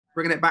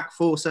bringing it back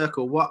full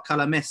circle, what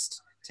colour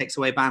mist takes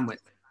away bandwidth?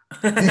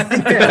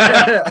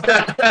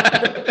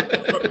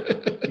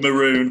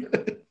 Maroon.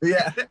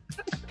 Yeah.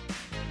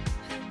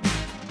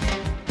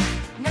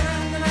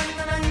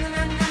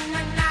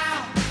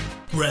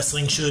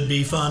 Wrestling should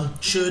be fun,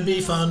 should be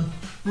fun.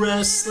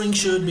 Wrestling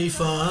should be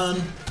fun.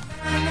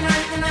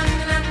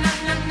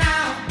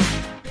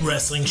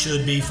 Wrestling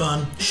should be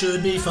fun,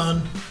 should be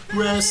fun.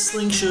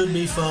 Wrestling should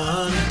be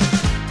fun.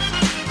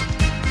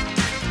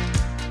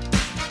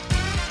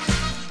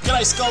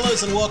 G'day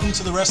scholars and welcome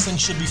to the Wrestling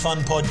Should Be Fun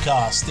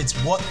podcast. It's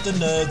What the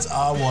Nerds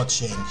Are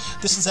Watching.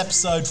 This is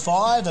episode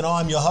 5 and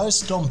I'm your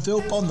host, Dom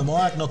Philp on the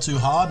mic. Not too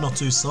hard, not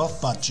too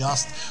soft, but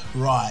just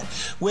right.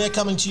 We're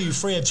coming to you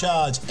free of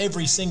charge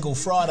every single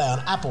Friday on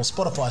Apple,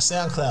 Spotify,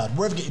 SoundCloud,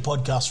 wherever you get your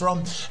podcasts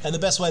from. And the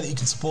best way that you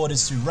can support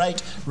is to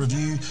rate,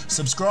 review,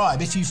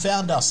 subscribe. If you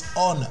found us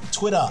on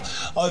Twitter,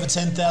 over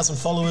 10,000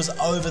 followers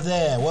over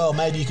there, well,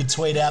 maybe you could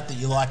tweet out that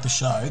you like the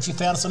show. If you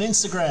found us on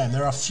Instagram,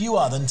 there are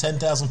fewer than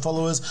 10,000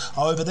 followers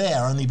over there,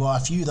 only by a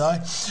few though.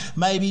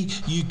 Maybe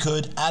you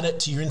could add it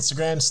to your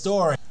Instagram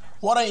story.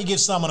 Why don't you give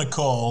someone a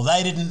call?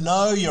 They didn't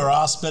know, your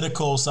ass better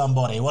call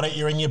somebody. Why don't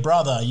you ring your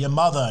brother, your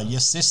mother, your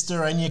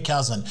sister and your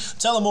cousin?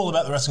 Tell them all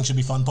about the Wrestling Should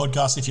Be Fun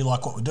podcast if you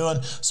like what we're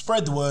doing.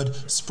 Spread the word,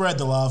 spread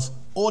the love,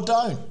 or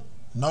don't.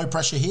 No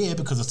pressure here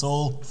because it's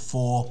all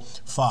for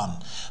fun.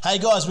 Hey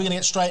guys, we're going to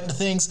get straight into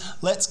things.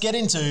 Let's get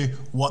into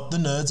what the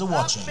nerds are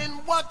watching. I've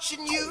been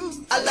watching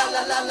you. A la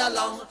la la la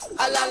long.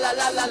 A la la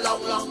la la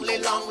long, long,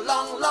 long,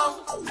 long,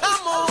 long.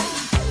 Come on.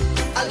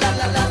 A la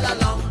la la la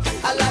long.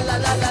 A la la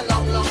la la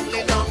long, long,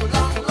 long,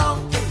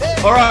 long.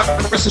 Hey. All right,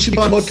 Wrestling Should Be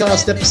Fun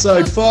podcast,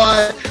 episode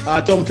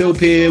 5. Dom Philp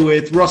here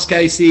with Ross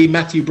Casey,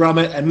 Matthew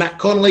Brummett, and Matt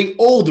Connolly.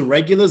 All the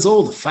regulars,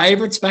 all the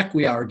favourites. Back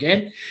we are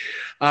again.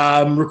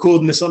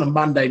 Recording this on a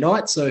Monday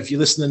night, so if you're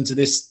listening to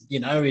this,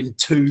 in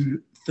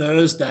 2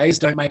 Thursdays,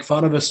 don't make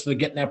fun of us for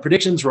getting our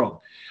predictions wrong.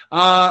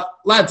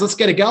 Lads, let's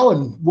get it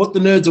going. What the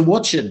nerds are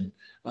watching.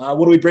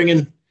 What are we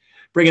bringing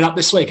up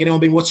this week? Anyone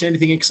been watching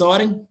anything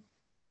exciting?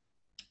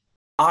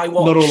 I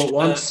watched. Not all at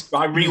once.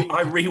 I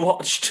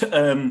rewatched.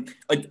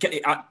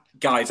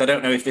 Guys, I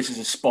don't know if this is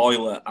a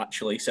spoiler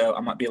actually, so I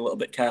might be a little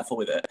bit careful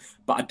with it.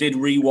 But I did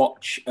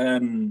rewatch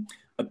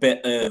a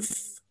bit of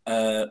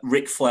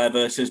Ric Flair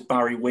versus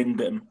Barry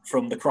Windham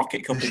from the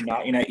Crockett Cup in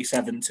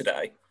 1987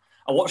 today.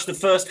 I watched the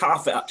first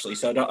half of it actually,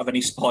 so I don't have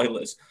any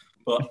spoilers.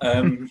 But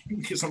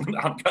because I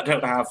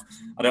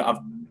don't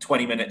have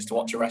 20 minutes to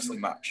watch a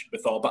wrestling match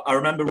before. But I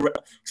remember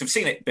because I've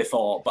seen it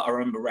before, but I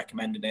remember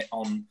recommending it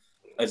on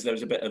as there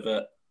was a bit of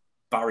a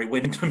Barry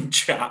Windham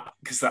chat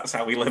because that's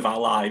how we live our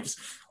lives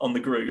on the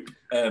group.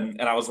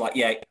 And I was like,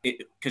 yeah,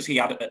 because he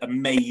had an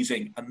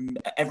amazing.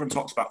 Everyone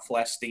talks about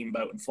Flair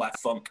Steamboat and Flair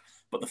Funk.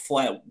 But the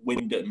Flair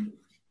Windham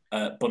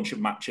bunch of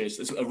matches,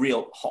 there's a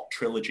real hot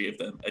trilogy of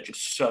them, are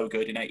just so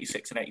good in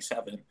 86 and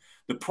 87.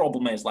 The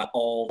problem is, like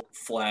all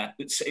Flair,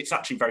 it's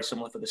actually very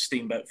similar for the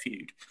Steamboat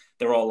feud.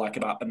 They're all like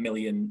about 1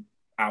 million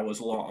hours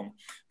long.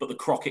 But the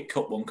Crockett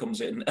Cup one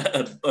comes in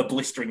a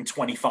blistering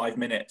 25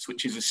 minutes,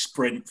 which is a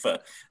sprint for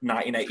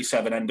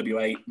 1987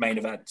 NWA main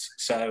events.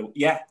 So,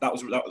 yeah, that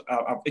was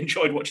I've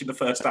enjoyed watching the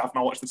first half, and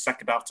I'll watch the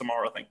second half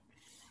tomorrow, I think.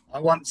 I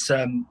once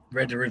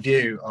read a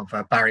review of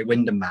a Barry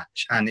Windham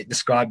match, and it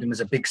described him as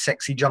a big,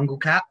 sexy jungle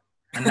cat.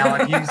 And now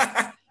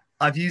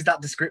I've used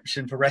that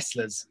description for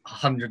wrestlers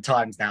 100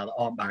 times now that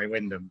aren't Barry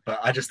Windham.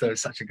 But I just thought it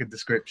was such a good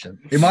description.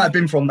 It might have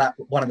been from that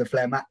one of the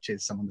Flair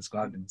matches. Someone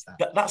described him as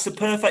that. That's the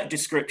perfect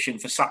description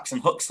for Saxon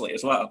Huxley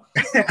as well.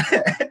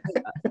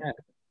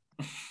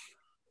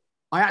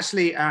 I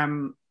actually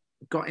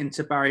got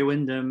into Barry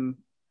Windham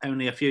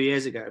only a few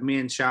years ago. Me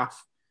and Shaf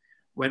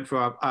went for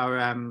our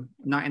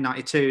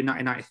 1992,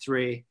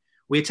 1993.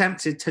 We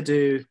attempted to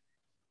do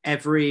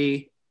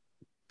every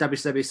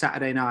WCW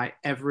Saturday night,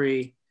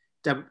 every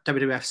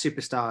WWF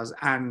Superstars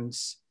and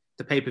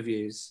the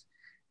pay-per-views.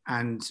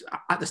 And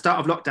at the start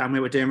of lockdown, we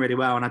were doing really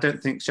well. And I don't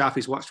think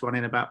Shafi's watched one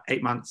in about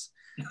 8 months.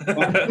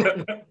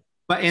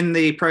 But in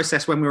the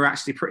process, when we were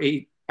actually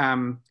pretty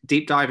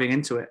deep diving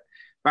into it,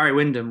 Barry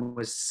Windham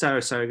was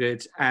so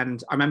good.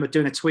 And I remember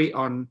doing a tweet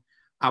on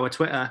our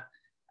Twitter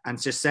and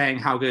just saying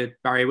how good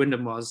Barry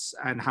Windham was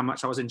and how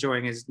much I was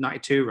enjoying his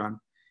 92 run.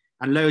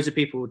 And loads of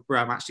people,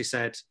 Bram, actually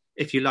said,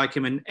 if you like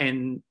him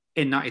in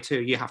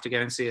 92, you have to go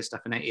and see his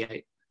stuff in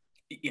 88.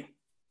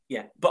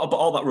 Yeah. But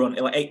all that run,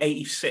 like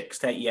 86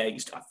 to 88,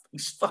 he's a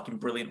fucking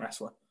brilliant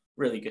wrestler.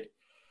 Really good.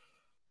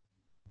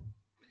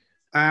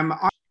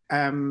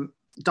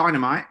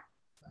 Dynamite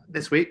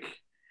this week,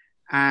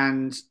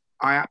 and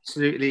I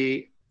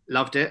absolutely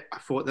loved it. I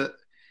thought that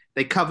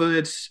they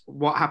covered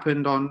what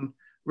happened on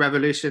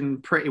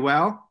Revolution pretty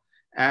well.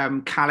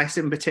 Callis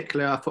in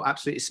particular, I thought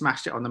absolutely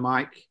smashed it on the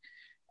mic.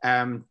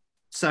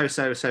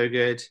 So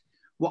good.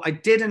 What I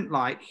didn't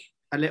like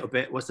a little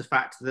bit was the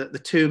fact that the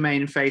two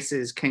main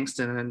faces,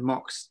 Kingston and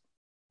Mox,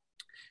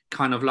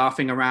 kind of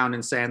laughing around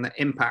and saying that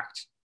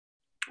Impact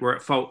were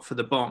at fault for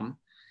the bomb.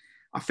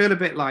 I feel a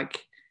bit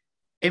like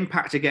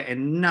Impact are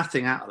getting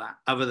nothing out of that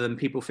other than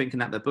people thinking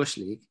that they're Bush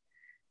League.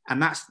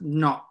 And that's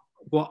not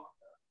what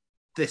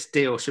this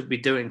deal should be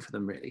doing for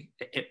them, really,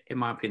 in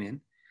my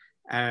opinion.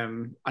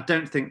 I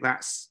don't think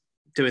that's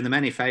doing them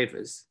any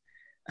favours,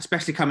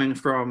 especially coming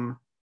from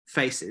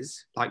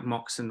faces like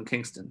Mox and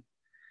Kingston.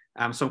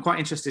 So I'm quite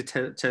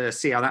interested to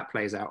see how that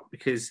plays out,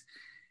 because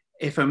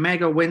if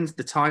Omega wins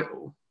the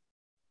title,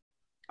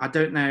 I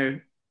don't know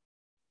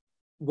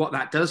what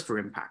that does for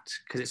Impact,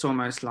 because it's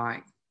almost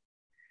like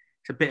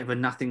it's a bit of a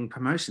nothing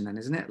promotion then,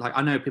 isn't it? Like,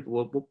 I know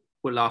people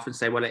will laugh and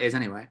say, well, it is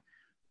anyway.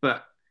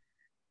 But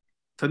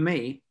for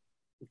me,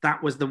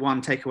 that was the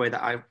one takeaway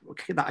that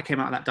I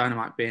came out of that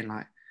Dynamite being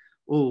like,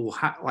 oh,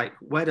 like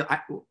where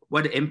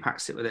do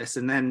Impact sit with this?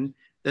 And then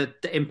the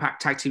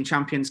Impact Tag Team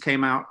Champions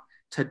came out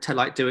to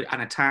like do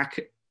an attack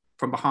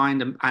from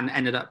behind and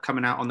ended up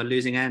coming out on the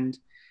losing end.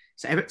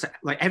 So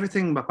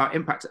everything about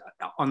Impact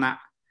on that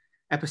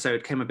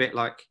episode came a bit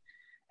like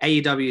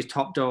AEW's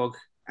top dog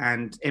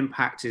and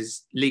Impact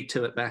is League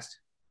 2 at best.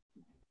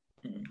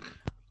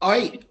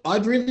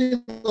 I'd really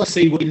like to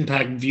see what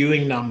Impact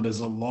viewing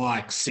numbers are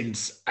like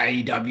since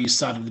AEW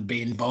started to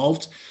be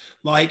involved.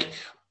 Like,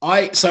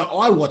 I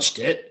watched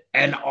it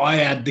and I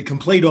had the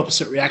complete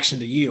opposite reaction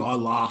to you. I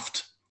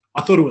laughed.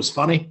 I thought it was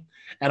funny.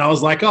 And I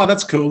was like, oh,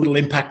 that's cool, little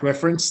Impact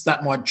reference.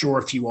 That might draw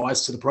a few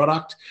eyes to the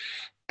product.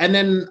 And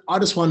then I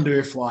just wonder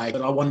if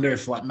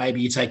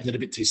maybe you're taking it a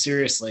bit too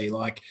seriously.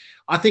 Like,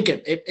 I think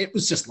it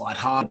was just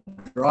lighthearted,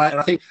 right? And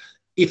I think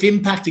if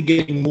Impact are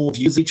getting more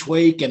views each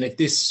week, and if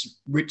this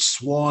Rich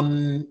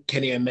Swann,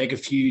 Kenny Omega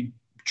feud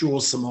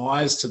draws some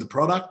eyes to the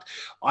product,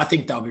 I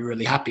think they'll be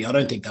really happy. I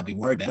don't think they'll be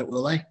worried about it,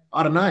 will they?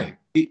 I don't know.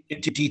 Do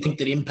you think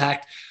that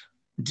Impact,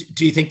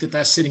 do you think that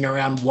they're sitting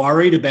around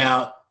worried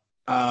about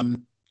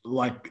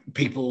like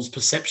people's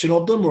perception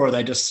of them, or are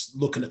they just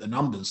looking at the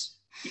numbers?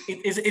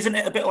 Isn't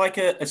it a bit like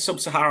a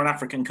sub-Saharan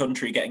African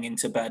country getting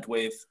into bed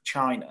with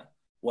China,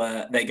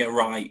 where they go,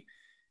 right,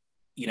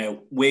 you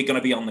know, we're going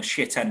to be on the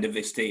shit end of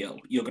this deal.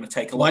 You're going to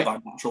take a lot of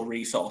our natural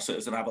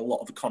resources and have a lot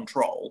of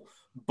control,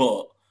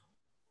 but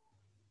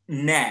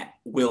net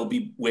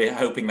we're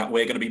hoping that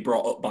we're going to be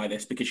brought up by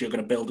this because you're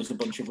going to build us a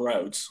bunch of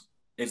roads.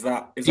 Is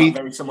that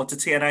very similar to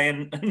TNA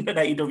and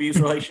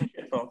AEW's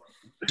relationship? Or?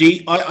 Do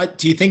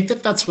you think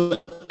that that's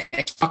what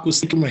X-Pac was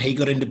thinking when he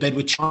got into bed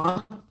with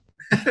China?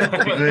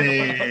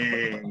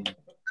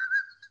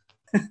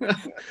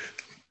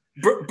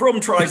 Brum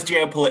tries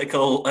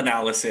geopolitical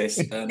analysis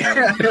and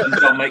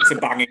John makes a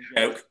banging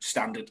joke.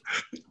 Standard.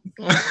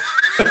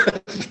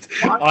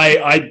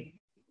 I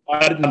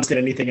didn't understand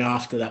anything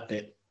after that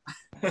bit.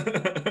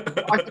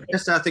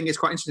 I think it's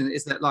quite interesting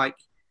is that, like,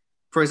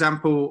 for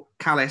example,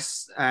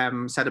 Callis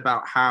said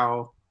about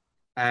how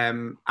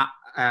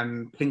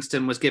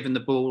Kingston was given the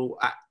ball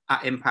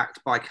at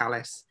Impact by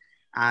Callis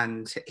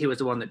and he was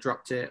the one that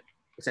dropped it,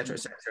 etc.,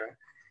 etc.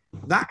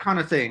 That kind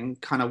of thing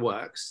kind of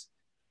works,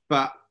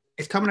 but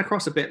it's coming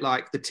across a bit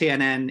like the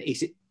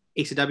TNN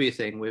ECW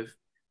thing with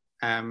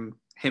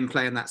him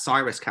playing that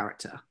Cyrus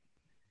character.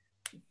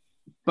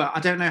 But I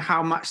don't know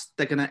how much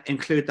they're going to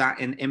include that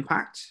in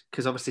Impact,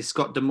 because obviously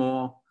Scott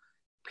D'Amore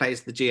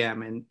plays the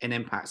GM in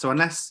Impact. So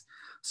unless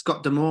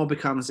Scott D'Amore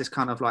becomes this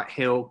kind of like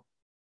heel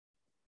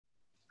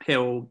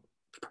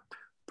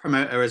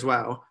promoter as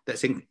well,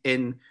 that's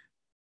in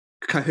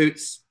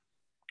cahoots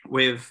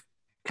with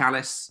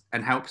Callis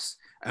and helps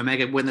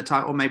Omega win the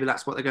title, maybe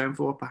that's what they're going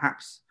for,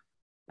 perhaps.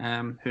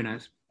 Who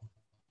knows?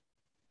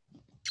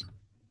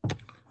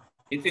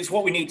 It's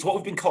what we need. It's what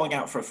we've been calling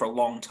out for a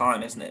long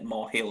time, isn't it?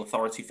 More heel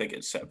authority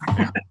figures. So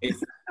if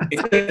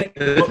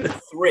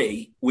the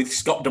three with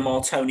Scott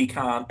D'Amore, Tony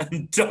Khan,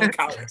 and Don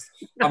Callis,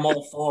 I'm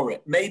all for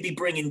it. Maybe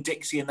bring in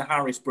Dixie and the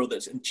Harris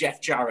brothers and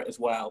Jeff Jarrett as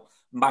well.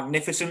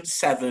 Magnificent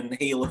 7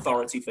 heel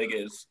authority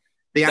figures.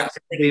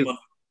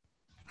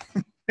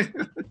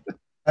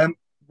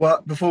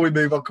 Well, before we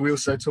move on, can we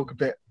also talk a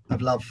bit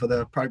of love for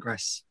the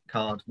Progress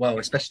card? Well,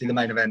 especially the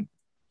main event,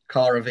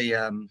 Cara v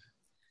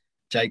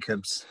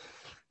Jacobs.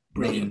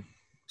 Brilliant.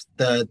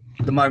 The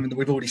moment that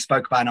we've already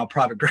spoke about in our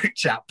private group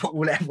chat, put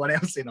all everyone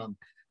else in on,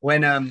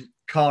 when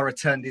Cara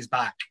turned his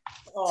back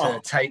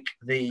to take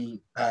the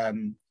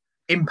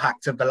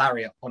impact of the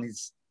lariat on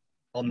his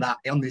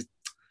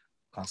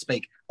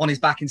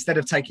back instead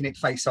of taking it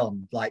face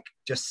on. Like,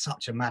 just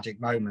such a magic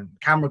moment.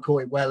 Camera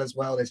caught it well as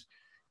well. There's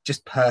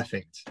just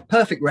perfect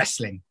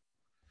wrestling.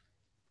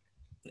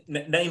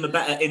 Name a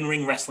better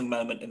in-ring wrestling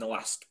moment in the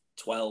last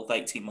 12,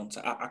 18 months.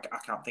 I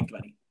can't think of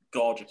any.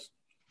 Gorgeous.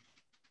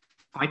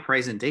 High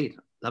praise indeed.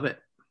 Love it.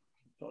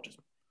 Gorgeous.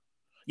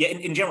 Yeah,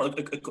 in general,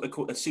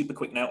 a super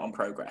quick note on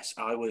Progress.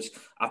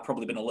 I've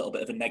probably been a little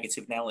bit of a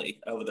negative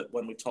Nelly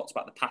when we've talked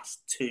about the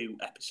past 2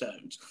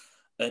 episodes.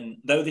 And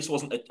though this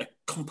wasn't a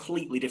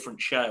completely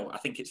different show, I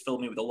think it's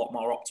filled me with a lot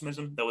more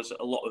optimism. There's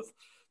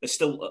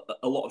still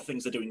a lot of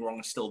things they're doing wrong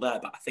are still there,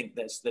 but I think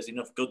there's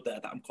enough good there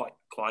that I'm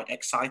quite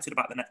excited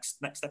about the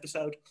next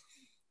episode.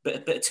 Bit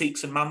of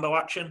Teeks and Mambo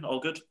action,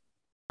 all good.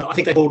 I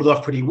think they pulled it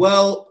off pretty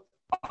well.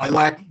 I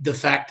like the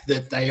fact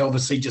that they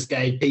obviously just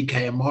gave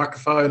PK a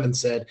microphone and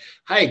said,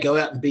 hey, go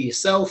out and be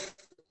yourself.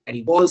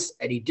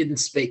 and he didn't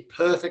speak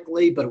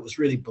perfectly, but it was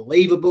really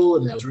believable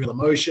and there was real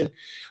emotion.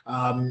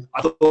 I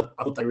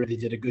thought they really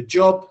did a good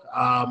job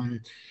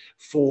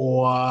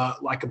for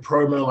like a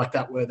promo like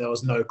that where there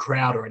was no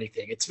crowd or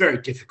anything. It's very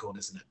difficult,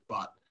 isn't it?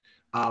 But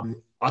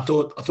I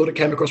thought it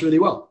came across really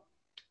well.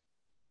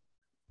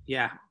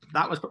 Yeah,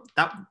 that was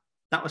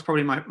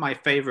probably my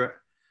favorite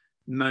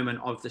moment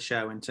of the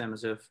show in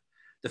terms of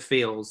the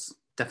feels.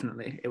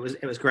 Definitely, it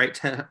was great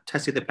to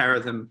see the pair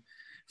of them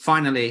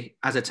finally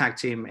as a tag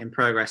team in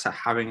progress, at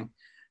having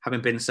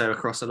been so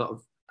across a lot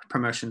of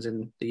promotions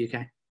in the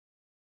UK.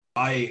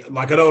 I don't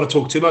want to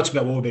talk too much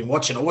about what we've been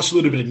watching. I watched a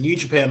little bit of New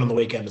Japan on the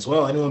weekend as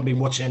well. Anyone been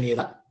watching any of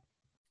that?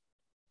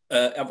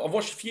 I've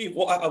watched a few.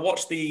 I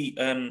watched the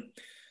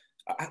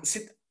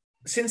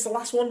since the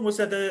last one, was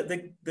there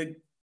the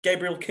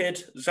Gabriel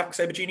Kidd Zack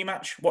Sabre Jr.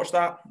 match? Watched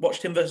that.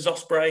 Watched him versus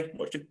Ospreay.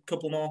 Watched a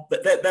couple more.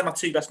 They're my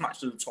two best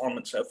matches of the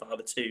tournament so far.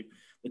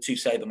 The two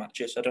Sabre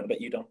matches. I don't know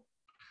about you, Don.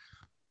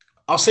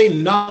 I've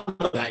seen none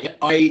of that yet.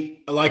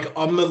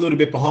 I'm a little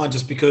bit behind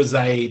just because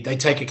they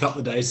take a couple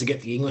of days to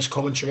get the English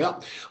commentary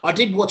up. I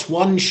did watch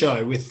one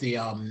show with the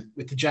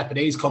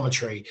Japanese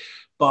commentary,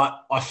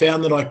 but I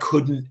found that I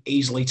couldn't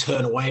easily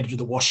turn away to do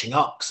the washing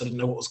up because I didn't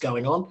know what was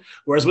going on.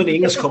 Whereas when the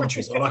English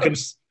commentary is on,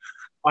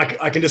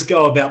 I can just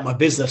go about my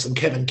business and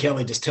Kevin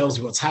Kelly just tells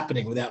me what's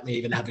happening without me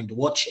even having to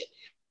watch it.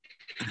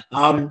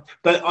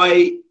 But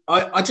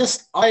I've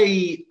just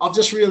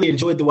really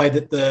enjoyed the way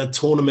that the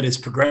tournament is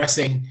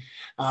progressing.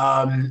 So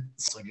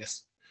I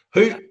guess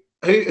who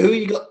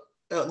you got?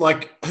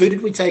 Who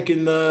did we take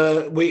in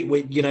the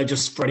we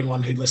just for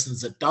anyone who listens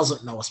that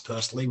doesn't know us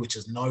personally, which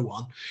is no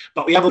one,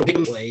 but we have a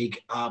Pick'em league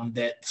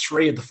that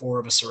 3 of the 4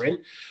 of us are in.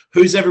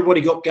 Who's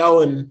everybody got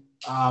going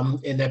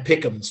in their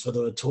Pick'ems for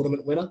the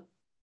tournament winner?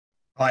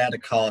 I had a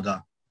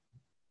Carter.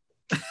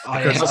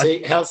 How's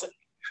it?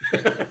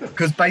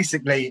 Because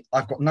basically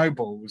I've got no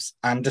balls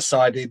and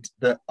decided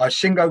that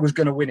Shingo was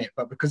going to win it,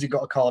 but because he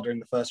got a Carter in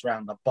the first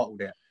round, I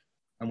bottled it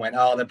and went,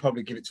 they'll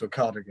probably give it to a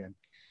Carter again.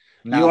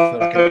 Now I feel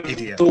like an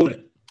idiot.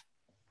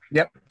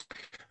 Yep.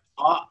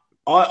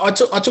 I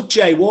took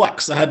Jay White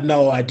because I had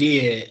no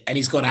idea, and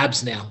he's got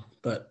abs now.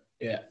 But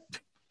yeah,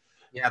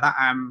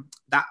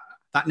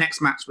 that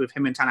next match with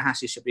him and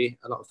Tanahashi should be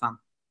a lot of fun.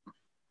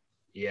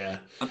 Yeah.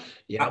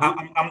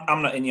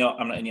 I'm not in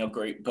your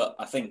group, but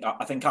I think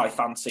I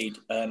fancied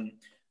a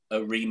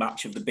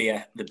rematch of the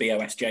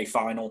BOSJ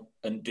final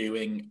and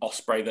doing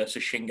Ospreay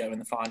versus Shingo in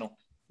the final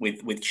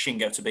with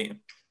Shingo to beat him.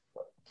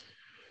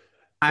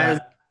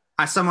 As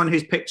someone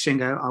who's picked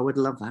Shingo, I would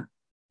love that.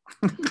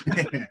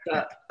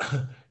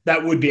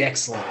 That would be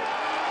excellent.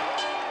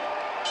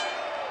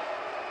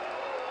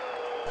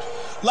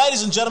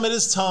 Ladies and gentlemen,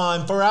 it's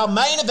time for our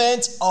main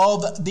event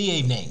of the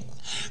evening.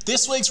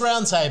 This week's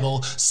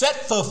roundtable, set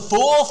for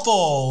 4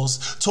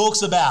 falls,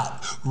 talks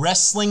about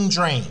wrestling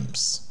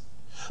dreams,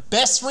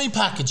 best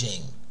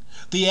repackaging,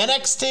 the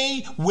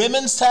NXT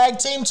Women's Tag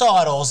Team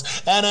titles,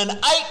 and an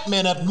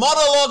 8-minute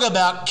monologue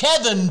about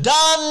Kevin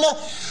Dunn.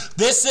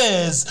 This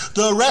is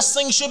the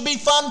Wrestling Should Be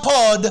Fun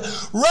Pod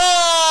Roundtable.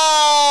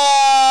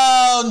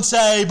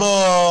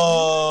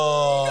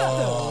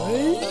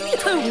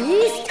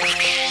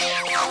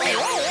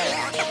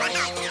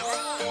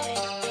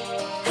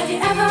 Have you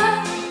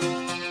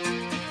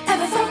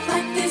ever felt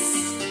like this?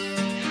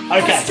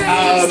 Okay,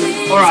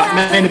 all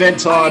right, main event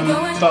time,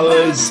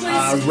 fellas,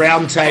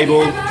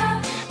 roundtable.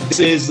 This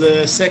is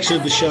the section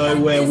of the show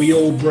where we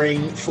all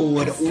bring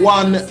forward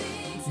one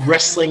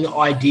wrestling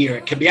idea.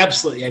 It can be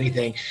absolutely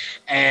anything,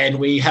 and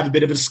we have a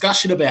bit of a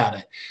discussion about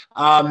it.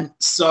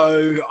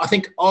 So I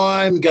think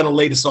I'm going to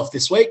lead us off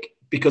this week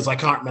because I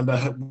can't remember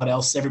what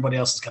else everybody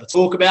else is going to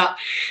talk about.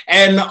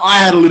 And I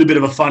had a little bit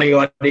of a funny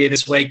idea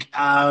this week.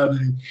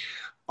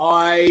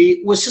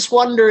 I was just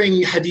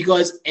wondering, have you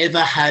guys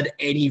ever had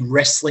any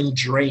wrestling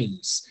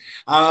dreams?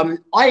 I'm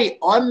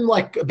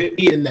like a bit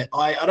weird in that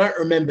I don't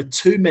remember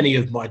too many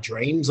of my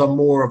dreams. I'm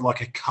more of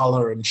like a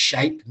color and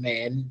shape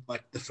man,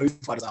 like the Foo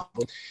Fighters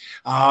album.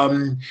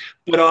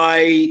 But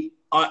I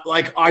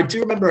do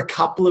remember a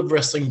couple of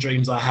wrestling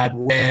dreams I had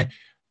where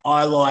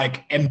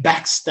I am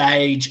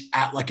backstage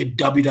at like a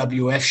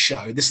WWF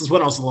show. This is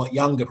when I was a lot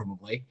younger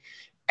probably.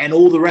 And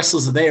all the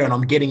wrestlers are there and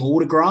I'm getting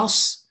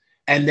autographs.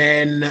 And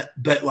then,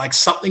 but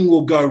something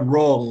will go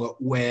wrong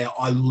where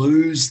I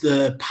lose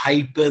the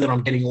paper that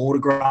I'm getting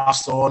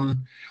autographs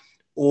on,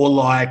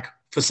 or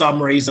for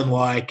some reason,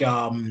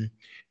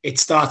 it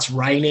starts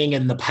raining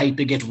and the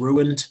paper gets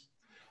ruined.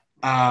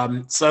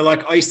 So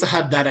I used to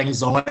have that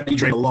anxiety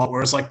dream a lot,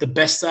 where it's the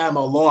best day of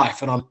my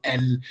life,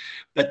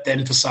 but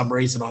then for some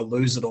reason I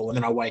lose it all and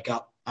then I wake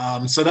up.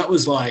 So that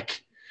was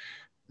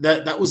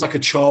that was a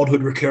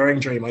childhood recurring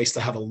dream I used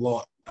to have a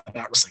lot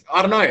about wrestling.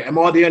 I don't know. Am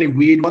I the only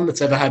weird one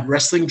that's ever had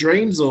wrestling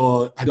dreams,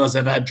 or have you guys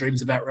ever had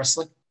dreams about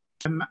wrestling?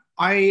 I'm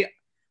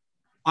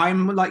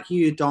like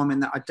you, Dom,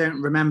 in that I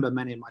don't remember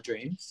many of my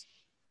dreams,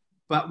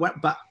 but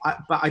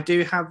I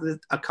do have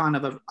a kind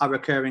of a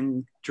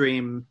recurring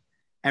dream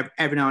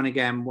every now and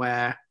again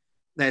where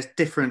there's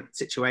different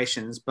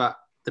situations, but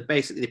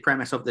basically the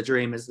premise of the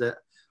dream is that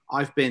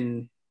I've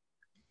been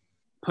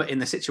put in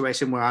the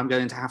situation where I'm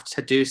going to have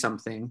to do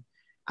something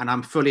and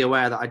I'm fully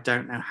aware that I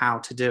don't know how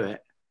to do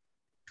it.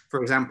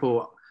 For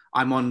example,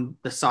 I'm on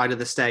the side of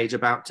the stage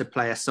about to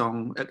play a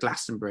song at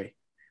Glastonbury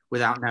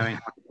without knowing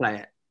how to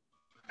play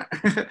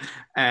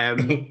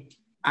it.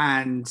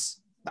 And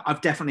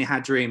I've definitely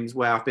had dreams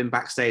where I've been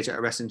backstage at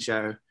a wrestling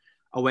show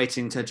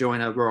awaiting to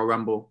join a Royal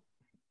Rumble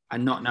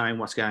and not knowing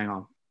what's going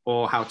on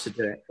or how to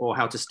do it or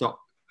how to stop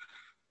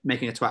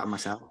making a twat of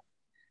myself.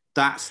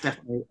 That's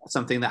definitely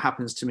something that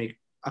happens to me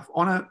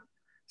on a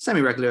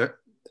semi-regular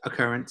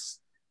occurrence,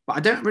 but I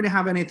don't really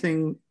have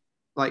anything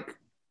like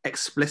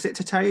explicit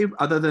to tell you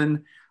other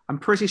than I'm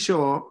pretty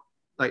sure,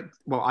 like,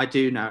 well, I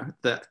do know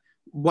that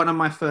one of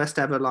my first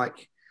ever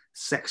like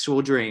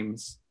sexual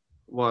dreams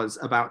was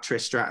about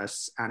Trish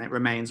Stratus, and it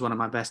remains one of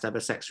my best ever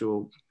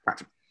sexual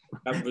practices.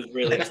 That was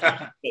really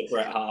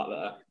Bret Hart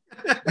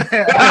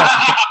there.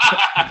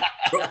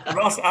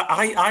 Ross,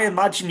 I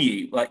imagine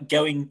you like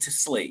going to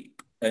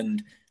sleep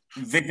and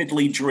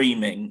vividly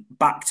dreaming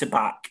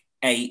back-to-back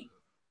 8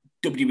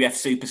 WWF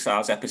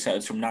Superstars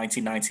episodes from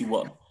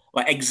 1991,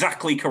 like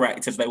exactly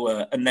correct as they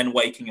were, and then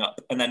waking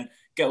up and then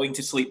going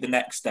to sleep the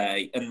next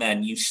day, and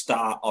then you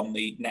start on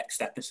the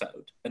next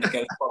episode, and it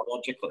goes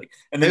chronologically,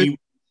 and then you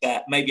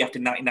maybe after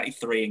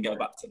 1993 and go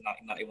back to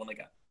 1991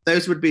 again.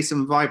 Those would be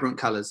some vibrant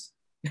colours.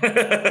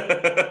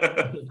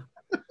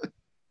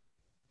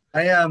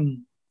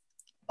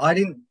 I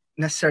didn't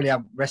necessarily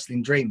have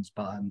wrestling dreams,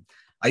 but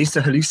I used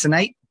to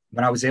hallucinate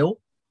when I was ill.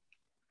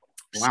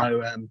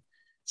 Wow.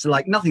 So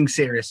like nothing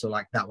serious or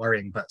like that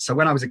worrying. But so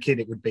when I was a kid,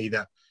 it would be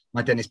that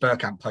my Dennis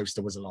Burkamp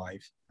poster was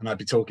alive and I'd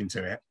be talking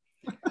to it.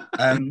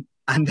 And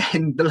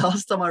then the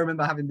last time I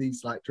remember having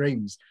these like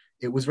dreams,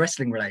 it was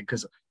wrestling related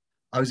because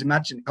I was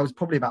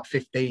probably about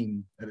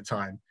 15 at the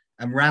time,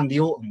 and Randy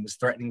Orton was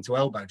threatening to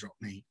elbow drop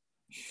me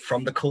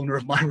from the corner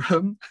of my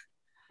room.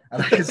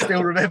 And I can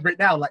still remember it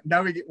now, like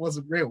knowing it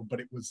wasn't real, but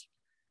it was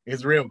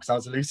real because I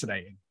was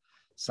hallucinating.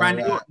 So,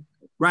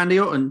 Randy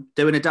Orton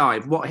doing a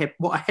dive. What a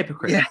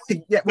hypocrite.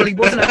 Yeah. Well, he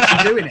wasn't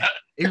actually doing it.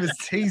 He was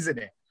teasing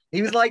it.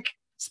 He was like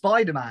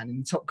Spider-Man in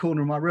the top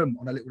corner of my room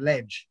on a little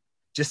ledge,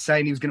 just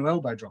saying he was going to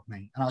elbow drop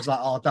me. And I was like,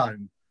 oh,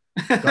 don't.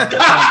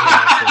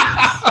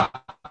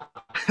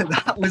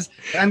 That was,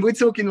 and we're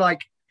talking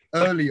like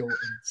early Orton.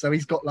 So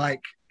he's got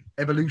like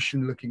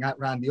Evolution looking at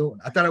Randy Orton.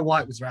 I don't know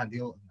why it was Randy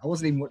Orton. I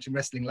wasn't even watching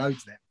wrestling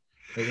loads then.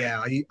 But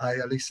yeah, I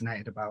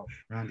hallucinated about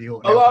Randy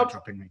Orton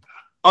dropping me.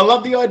 I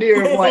love the idea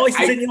of like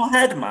voices in your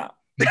head, Matt.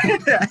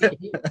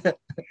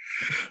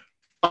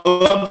 I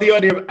love the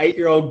idea of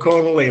 8-year-old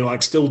Connolly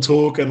like still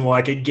talking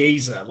like a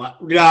geezer.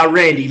 Like, nah,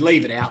 Randy,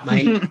 leave it out,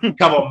 mate.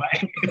 Come on,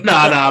 mate.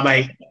 Nah,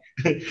 mate.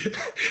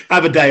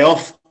 Have a day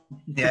off.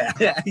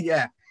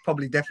 Yeah.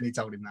 Probably definitely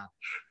told him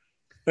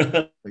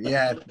that. But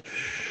yeah.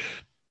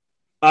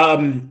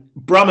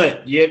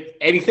 Brummett,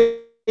 anything?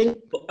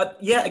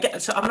 Again,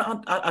 so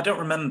I don't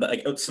remember.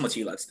 Some of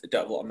you lads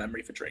don't have a lot of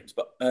memory for dreams,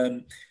 but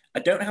I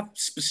don't have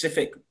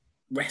specific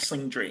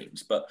wrestling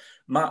dreams. But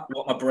what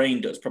my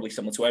brain does, probably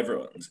similar to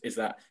everyone's, is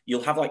that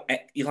you'll have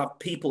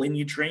people in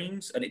your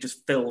dreams, and it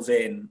just fills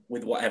in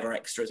with whatever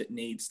extras it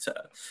needs to.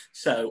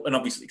 So, and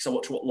obviously, because I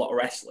watch a lot of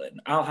wrestling,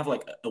 I'll have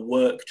like a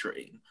work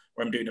dream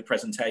where I'm doing a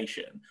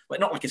presentation, like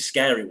not like a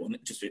scary one.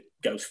 It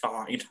goes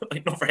fine,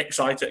 like not very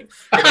exciting.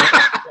 At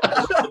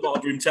the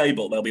boardroom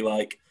table, they'll be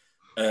like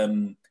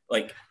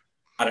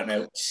I don't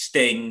know,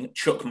 Sting,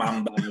 Chuck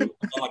Mambo,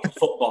 like a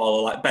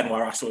footballer like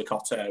Benoit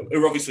Asuikoto,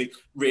 who are obviously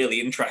really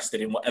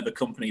interested in whatever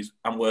companies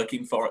I'm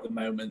working for at the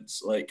moment,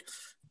 like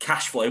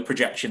cash flow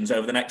projections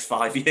over the next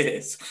 5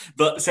 years.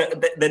 But so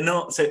they're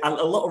not. So a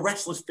lot of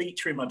wrestlers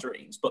feature in my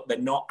dreams, but they're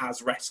not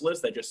as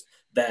wrestlers. They're just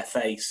their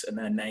face and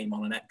their name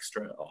on an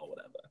extra or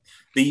whatever.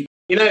 The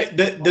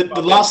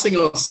last thing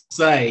I'll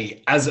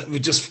say,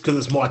 just because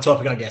it's my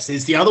topic, I guess,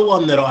 is the other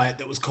one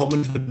that was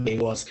common for me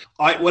was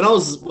when I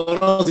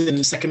was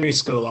in secondary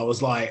school, I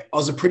was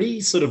a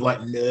pretty sort of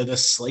like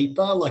nervous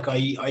sleeper. Like I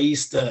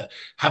used to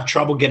have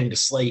trouble getting to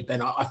sleep,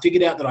 and I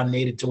figured out that I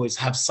needed to always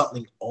have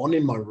something on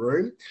in my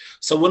room.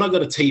 So when I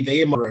got a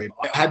TV in my room,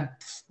 I had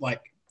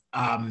like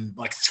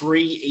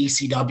 3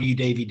 ECW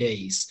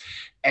DVDs.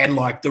 And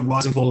like the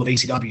rise and fall of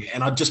ECW,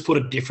 and I'd just put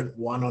a different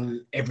one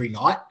on every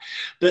night.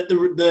 But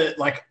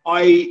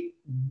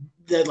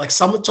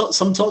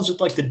sometimes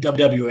with like the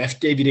WWF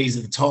DVDs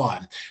at the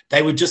time,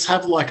 they would just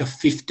have like a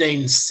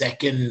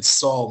 15-second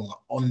song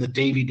on the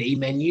DVD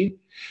menu.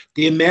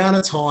 The amount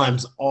of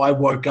times I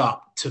woke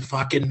up to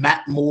fucking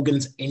Matt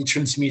Morgan's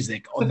entrance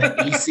music on the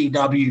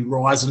ECW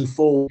Rise and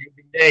Fall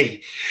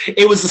DVD.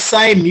 It was the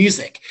same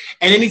music.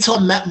 And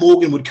anytime Matt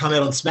Morgan would come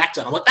out on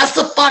SmackDown, I'm like, that's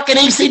the fucking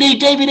ECW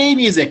DVD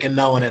music. And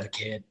no one ever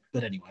cared.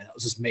 But anyway, that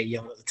was just me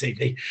yelling at the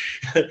TV.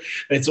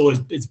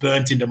 It's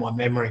burnt into my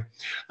memory.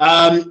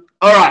 All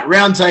right,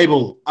 round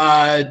table.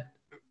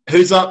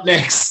 Who's up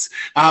next?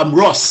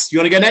 Ross, you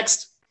want to go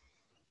next?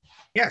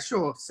 Yeah,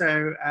 sure.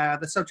 So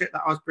the subject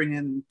that I was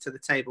bringing to the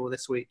table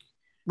this week,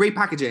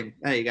 repackaging.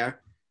 There you go.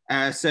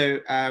 So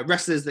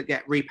wrestlers that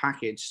get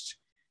repackaged.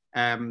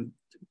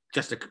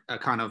 Just a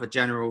kind of a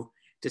general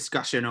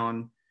discussion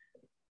on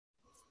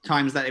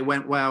times that it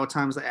went well,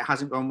 times that it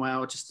hasn't gone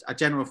well, just a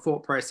general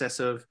thought process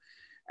of,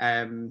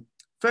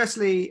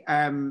 firstly,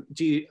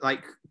 do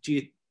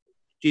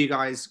you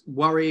guys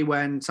worry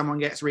when someone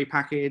gets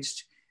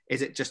repackaged?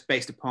 Is it just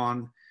based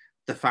upon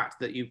the fact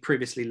that you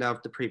previously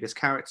loved the previous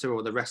character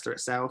or the wrestler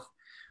itself?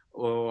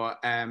 Or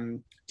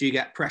do you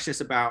get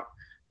precious about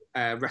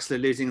wrestler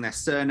losing their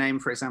surname,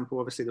 for example,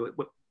 obviously,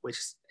 which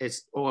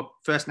is, or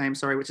first name,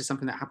 sorry, which is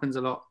something that happens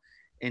a lot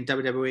in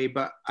WWE.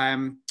 But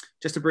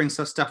just to bring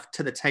some stuff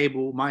to the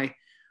table, my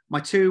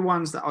two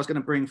ones that I was going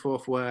to bring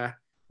forth were,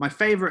 my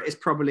favorite is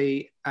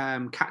probably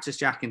Cactus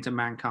Jack into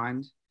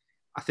Mankind.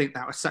 I think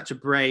that was such a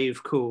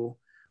brave call.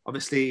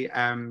 Obviously,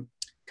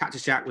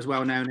 Cactus Jack was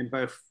well known in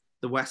both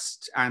the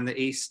West and the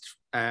East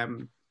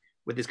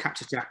with his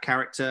Cactus Jack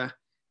character.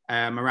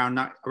 Around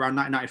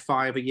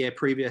 1995, a year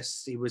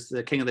previous, he was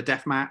the King of the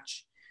Death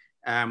Match,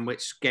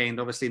 which gained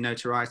obviously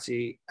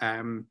notoriety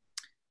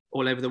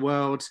all over the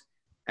world.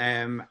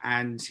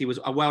 And he was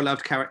a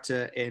well-loved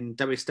character in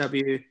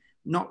WCW,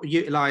 not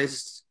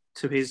utilized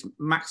to his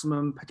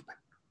maximum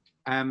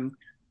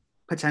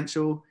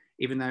potential,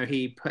 even though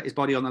he put his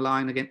body on the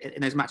line again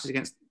in those matches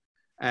against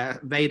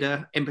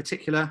Vader in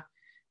particular.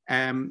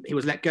 He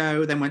was let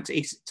go, then went to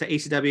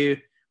ECW,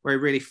 where he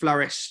really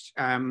flourished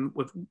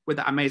with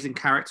that amazing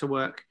character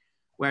work,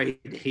 where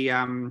he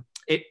in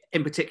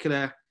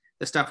particular,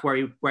 the stuff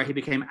where he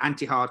became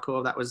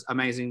anti-hardcore, that was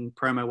amazing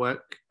promo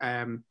work.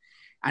 And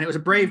it was a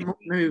brave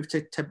move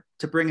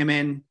to bring him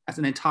in as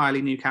an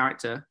entirely new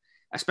character,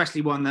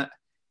 especially one that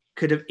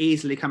could have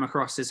easily come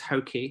across as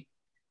hokey.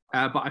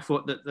 But I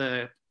thought that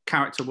the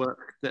character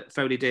work that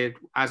Foley did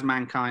as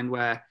Mankind,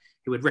 where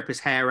he would rip his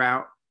hair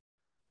out,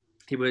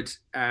 he would,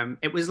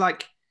 it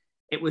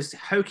was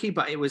hokey,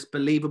 but it was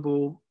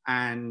believable.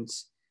 And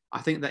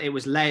I think that it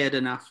was layered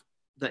enough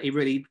that he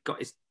really got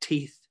his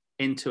teeth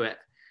into it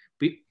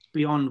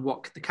beyond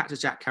what the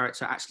Cactus Jack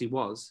character actually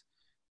was.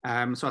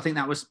 So I think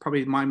that was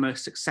probably my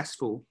most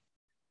successful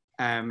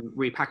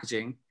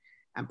repackaging.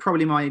 And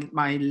probably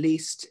my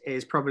least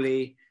is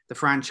probably the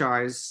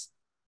franchise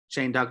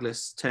Shane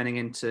Douglas turning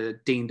into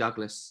Dean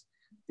Douglas,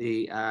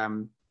 the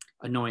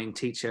annoying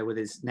teacher with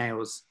his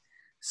nails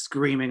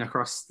screaming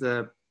across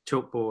the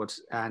chalkboard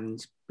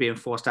and being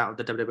forced out of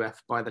the WWF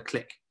by the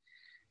Clique.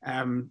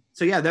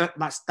 So yeah,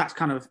 that's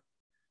kind of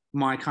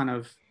my kind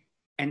of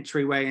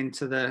entryway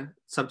into the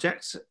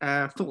subject.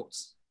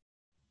 Thoughts?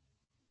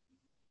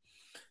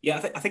 Yeah,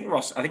 I think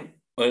Ross,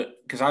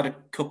 because I had a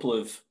couple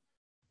of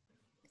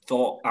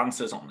thought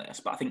answers on this,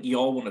 but I think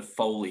your one of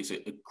Foley's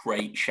a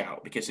great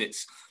shout, because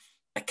it's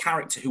a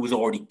character who was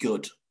already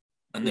good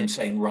and then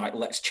saying, right,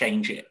 let's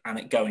change it, and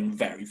it going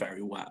very,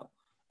 very well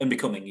and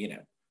becoming,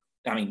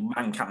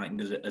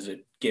 Mankind as a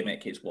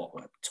gimmick is what,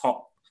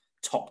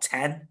 top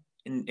 10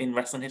 in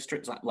wrestling history.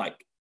 It's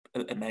like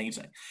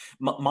amazing.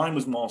 Mine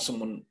was more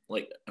someone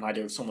like an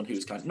idea of someone who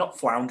was kind of not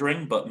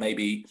floundering, but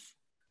maybe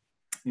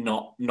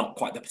not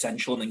quite the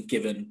potential, and then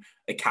given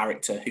a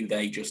character who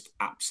they just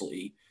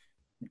absolutely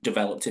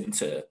developed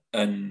into.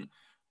 And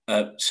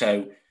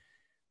so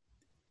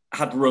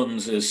had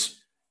runs as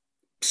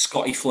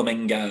Scotty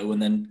Flamingo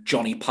and then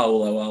Johnny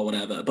Polo or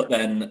whatever, but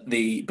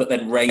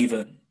then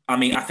Raven. I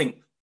mean, I think,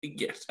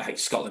 yes, I think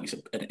Scott Livy's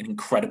an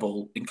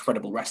incredible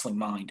wrestling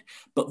mind,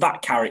 but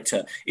that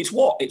character, it's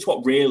what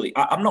really,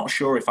 I'm not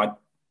sure if I'd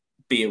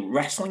be a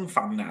wrestling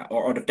fan now,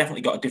 or I'd have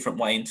definitely got a different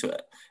way into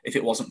it if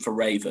it wasn't for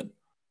Raven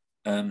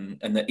and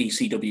the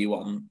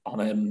ECW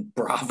on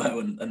Bravo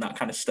and that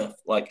kind of stuff.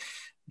 Like,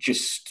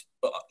 just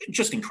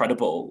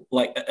incredible,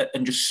 like,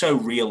 and just so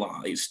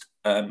realised.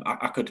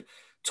 I could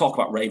talk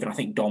about Raven. I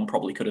think Dom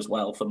probably could as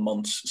well for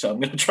months. So I'm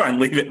going to try and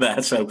leave it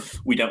there so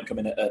we don't come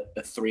in at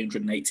a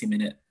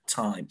 380-minute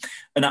time.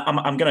 And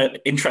I'm going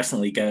to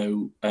interestingly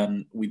go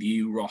with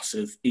you, Ross,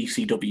 of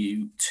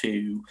ECW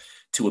to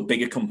a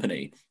bigger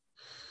company.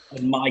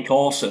 And Mike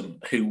Awesome,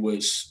 who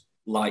was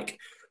like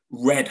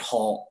red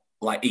hot,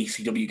 like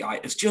ECW guy,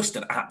 is just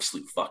an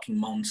absolute fucking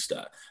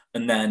monster.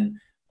 And then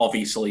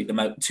obviously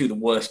two of the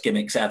worst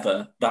gimmicks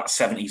ever, that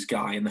 70s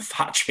guy and the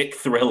Fat Chick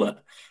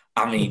Thriller.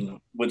 I mean,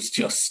 was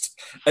just,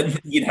 and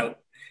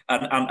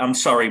I'm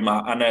sorry,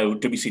 Matt, I know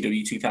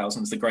WCW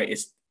 2000 is the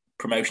greatest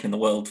promotion in the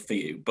world for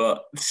you,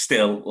 but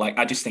still, like,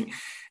 I just think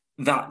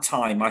that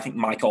time, I think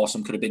Mike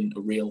Awesome could have been a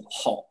real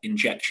hot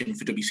injection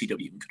for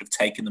WCW and could have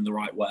taken them the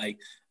right way,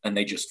 and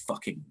they just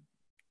fucking,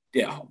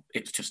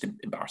 it's just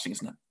embarrassing,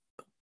 isn't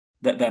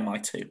it? They're my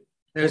two.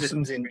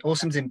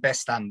 Awesome's in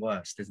best and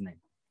worst, isn't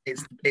it?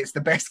 It's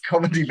the best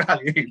comedy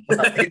value,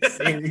 but it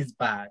is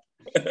bad.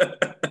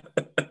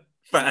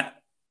 Fair.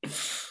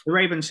 The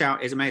Raven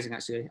shout is amazing,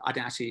 actually. I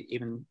didn't actually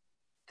even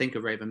think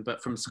of Raven,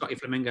 but from Scotty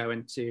Flamingo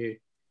into,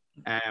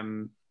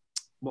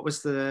 what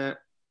was the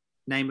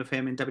name of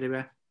him in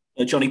WWF?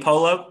 Johnny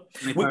Polo,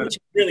 which is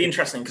really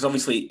interesting because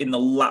obviously in the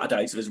latter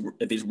days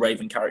of his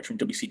Raven character in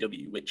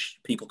WCW, which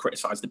people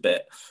criticised a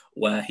bit,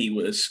 where he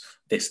was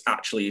this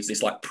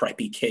like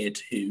preppy kid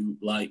who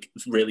like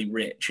was really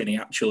rich, and he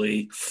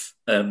actually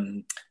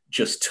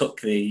just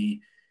took the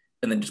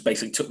and then just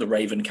basically took the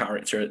Raven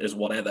character as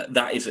whatever.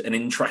 That is an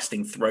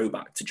interesting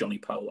throwback to Johnny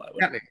Polo.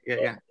 Exactly.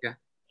 Yeah.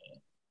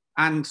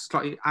 And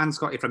Scotty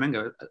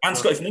Flamingo. And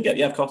Scotty Flamingo,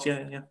 yeah, of course,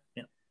 yeah.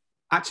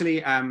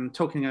 Actually,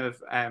 talking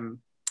of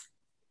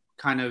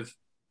kind of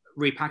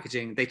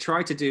repackaging, they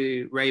tried to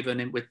do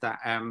Raven with that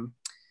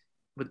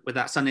with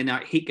that Sunday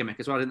Night Heat gimmick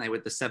as well, didn't they?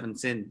 With the 7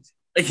 sins.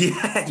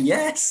 Yeah.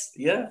 Yes.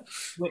 Yeah.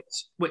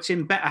 Which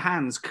in better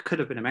hands could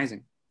have been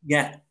amazing.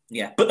 Yeah.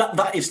 But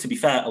that is, to be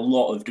fair, a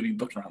lot of WWE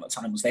booking around that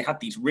time was they had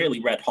these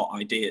really red hot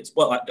ideas.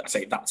 Well, I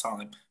say that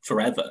time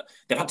forever.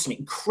 They've had some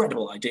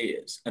incredible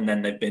ideas, and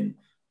then they've been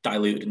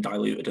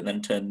diluted and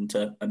then turned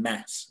into a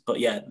mess. But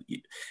yeah,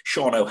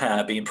 Sean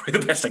O'Hare being probably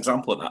the best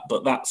example of that.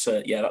 But that's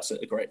a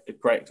great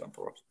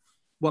example, Ross.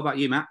 What about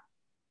you, Matt?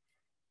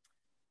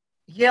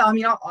 Yeah, I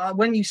mean, I,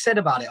 when you said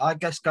about it, I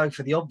guess go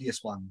for the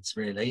obvious ones,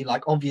 really.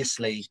 Like,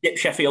 obviously... Skip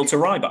Sheffield to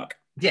Ryback.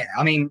 Yeah,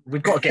 I mean,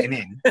 we've got to get him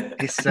in.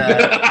 It's,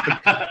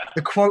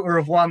 the quota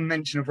of one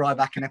mention of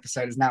Ryback an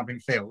episode has now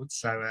been filled,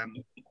 so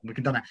we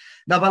can do that.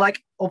 No, but,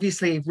 like,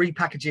 obviously,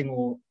 repackaging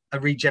or a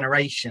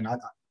regeneration,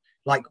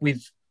 like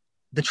with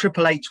the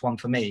Triple H one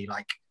for me,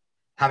 like,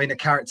 having a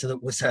character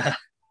that was,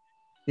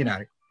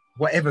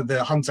 whatever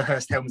the Hunter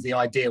Hearst Helmsley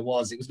idea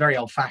was, it was very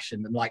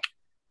old-fashioned, and, like,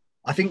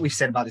 I think we've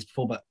said about this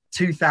before, but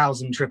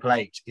 2000 Triple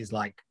H is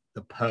like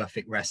the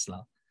perfect wrestler.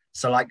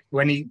 So like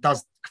when he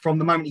does, from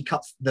the moment he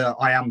cuts the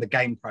I Am the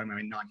Game promo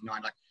in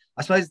 99, like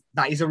I suppose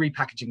that is a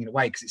repackaging in a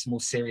way because it's a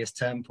more serious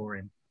term for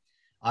him.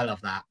 I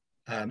love that.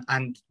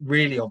 And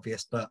really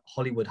obvious, but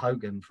Hollywood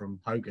Hogan from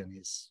Hogan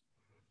is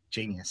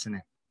genius, isn't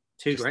it?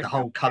 Just great. The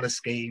whole color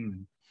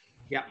scheme.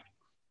 Yeah.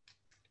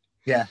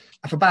 Yeah.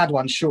 And for bad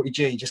ones, Shorty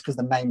G, just because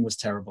the name was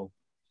terrible.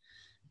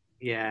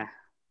 Yeah.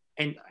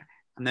 And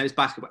those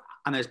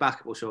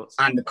basketball shorts.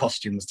 And the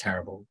costume was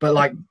terrible. But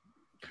like,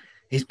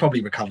 he's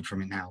probably recovered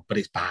from it now, but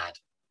it's bad.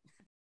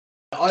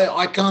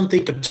 I can't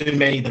think of too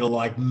many that are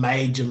like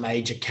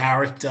major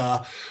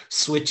character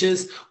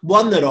switches.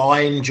 One that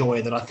I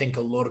enjoy that I think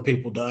a lot of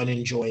people don't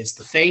enjoy is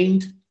The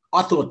Fiend.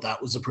 I thought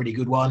that was a pretty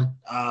good one.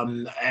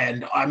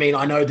 And I mean,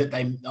 I know that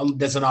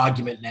there's an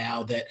argument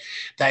now that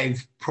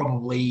they've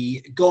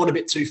probably gone a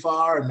bit too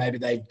far and maybe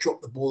they've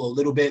dropped the ball a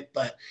little bit,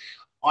 but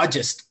I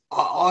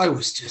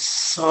was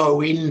just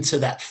so into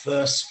that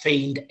first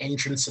Fiend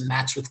entrance and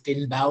match with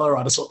Finn Balor.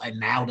 I just thought they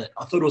nailed it.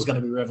 I thought it was going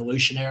to be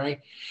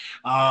revolutionary.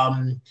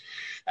 And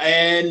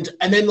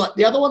then like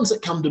the other ones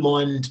that come to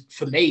mind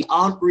for me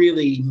aren't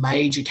really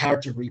major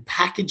character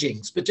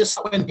repackagings, but just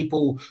when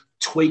people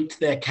tweaked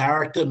their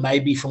character,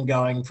 maybe from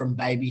going from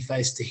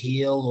babyface to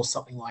heel or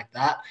something like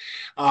that.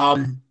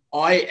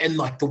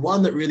 The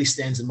one that really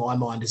stands in my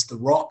mind is The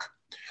Rock.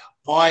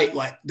 I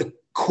like the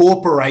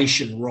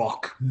Corporation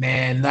Rock,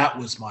 man, that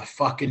was my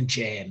fucking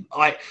jam.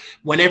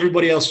 When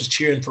everybody else was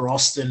cheering for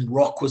Austin,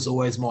 Rock was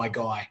always my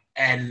guy,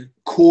 and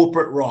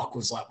Corporate Rock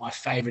was like my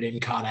favorite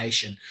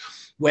incarnation.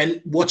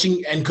 When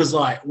watching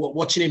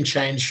him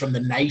change from the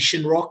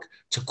Nation Rock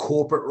to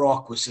Corporate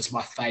Rock was just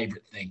my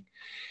favorite thing.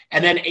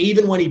 And then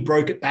even when he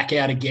broke it back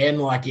out again,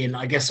 like in,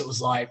 I guess it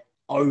was like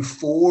 04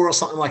 or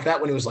something like that,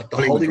 when it was like the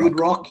Hollywood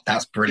Rock.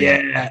 That's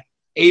brilliant. Yeah.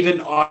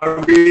 Even I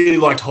really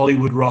liked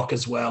Hollywood Rock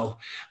as well.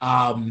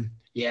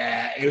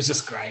 Yeah, it was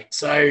just great.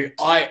 So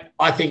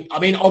I think, I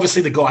mean,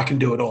 obviously the guy can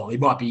do it all. He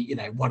might be,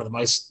 one of the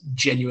most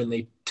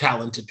genuinely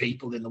talented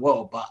people in the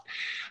world, but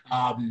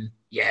I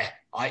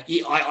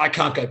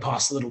can't go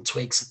past the little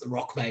tweaks that The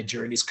Rock made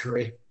during his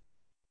career.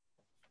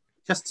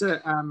 Just to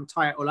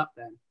tie it all up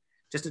then,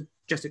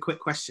 just a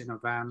quick question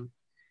of,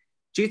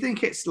 do you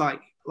think it's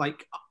like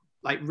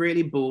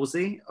really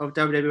ballsy of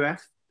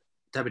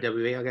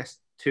WWE, I guess,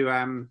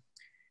 to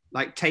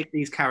like take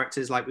these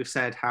characters, like we've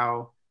said,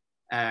 how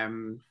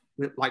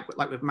like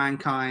with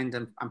Mankind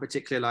and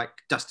particularly like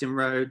Dustin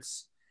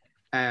Rhodes,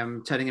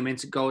 turning him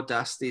into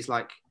Goldust, these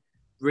like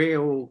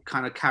real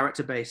kind of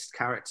character-based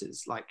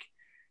characters. Like,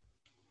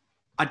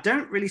 I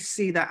don't really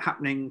see that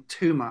happening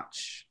too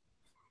much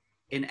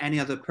in any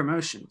other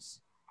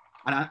promotions.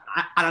 And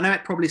I know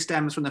it probably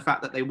stems from the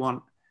fact that they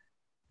want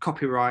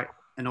copyright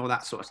and all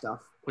that sort of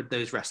stuff with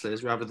those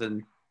wrestlers rather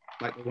than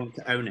like they want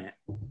to own it.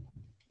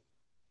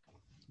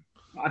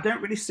 I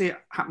don't really see it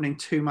happening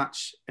too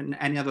much in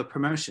any other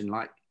promotion.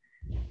 Like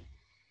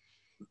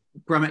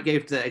Brummett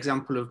gave the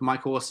example of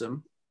Mike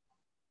Awesome,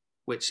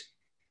 which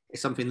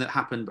is something that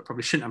happened but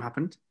probably shouldn't have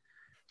happened.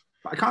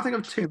 But I can't think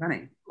of too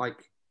many. Like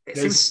it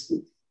seems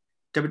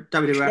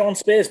WWF. Sean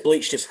Spears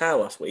bleached his hair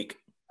last week.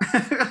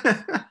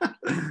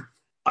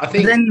 I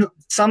think then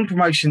some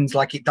promotions,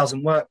 like, it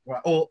doesn't work,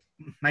 or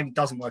maybe it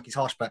doesn't work, it's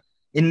harsh, but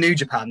in New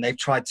Japan, they've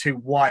tried two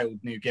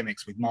wild new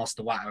gimmicks with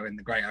Master Wato and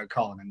the Great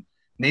O'Khan, and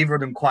neither of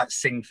them quite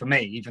sing for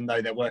me, even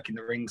though they're working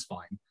the rings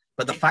fine.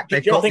 But the fact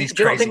they've got these crazy gimmicks...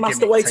 Do you not think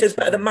Master Wato is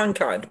better than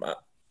Mankind, Matt?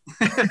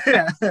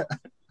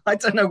 I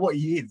don't know what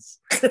he is.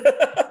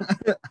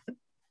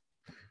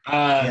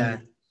 I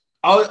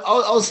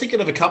was thinking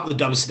of a couple of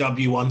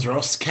WCW ones,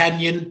 Ross.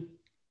 Canyon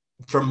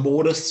from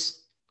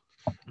Mortis.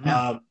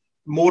 Yeah.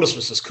 Mortis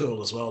was just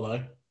cool as well,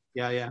 though.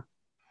 Yeah.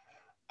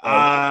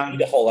 We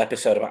did a whole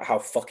episode about how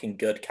fucking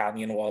good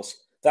Canyon was.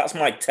 That's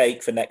my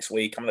take for next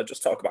week. I'm going to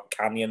just talk about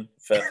Canyon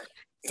for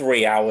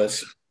 3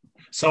 hours.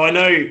 So I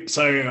know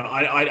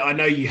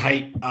you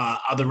hate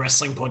other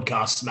wrestling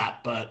podcasts,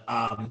 Matt, but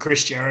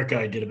Chris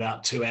Jericho did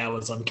about 2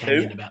 hours on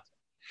Canyon about.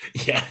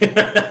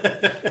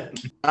 Yeah.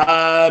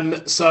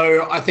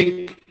 So I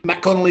think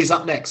Matt Connolly's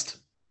up next.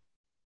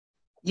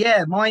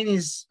 Yeah, mine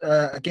is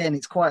again.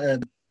 It's quite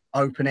an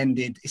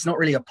open-ended. It's not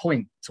really a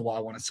point to what I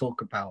want to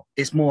talk about.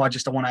 It's more I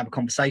want to have a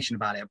conversation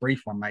about it, a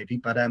brief one maybe.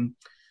 But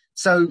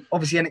so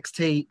obviously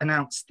NXT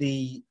announced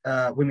the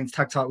women's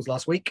tag titles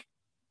last week.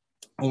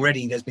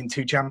 Already there's been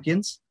 2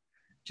 champions,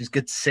 which is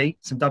good to see.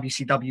 Some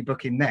WCW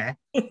booking there.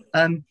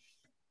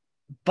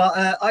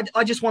 But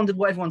I just wondered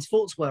what everyone's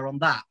thoughts were on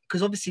that.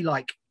 Because obviously,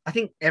 like, I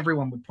think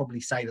everyone would probably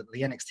say that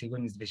the NXT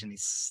women's division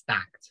is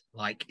stacked.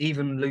 Like,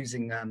 even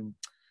losing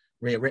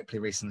Rhea Ripley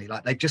recently,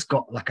 like, they've just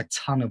got, like, a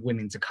ton of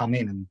women to come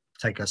in and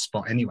take her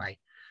spot anyway.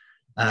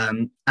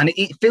 And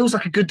it feels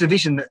like a good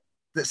division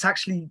that's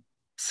actually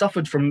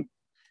suffered from,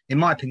 in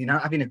my opinion,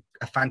 having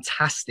a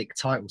fantastic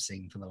title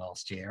scene for the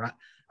last year.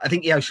 I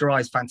think Io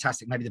Shirai is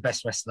fantastic, maybe the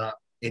best wrestler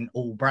in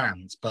all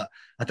brands, but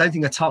I don't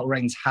think her title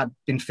reigns had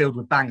been filled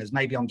with bangers.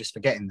 Maybe I'm just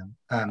forgetting them.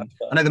 I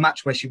know the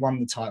match where she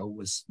won the title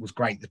was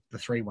great, the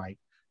 3-way,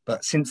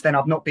 but since then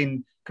I've not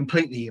been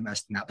completely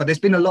immersed in that. But there's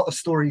been a lot of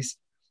stories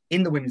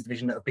in the women's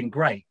division that have been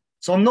great.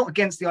 So I'm not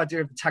against the idea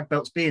of the tag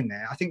belts being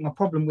there. I think my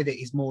problem with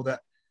it is more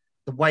that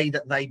the way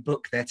that they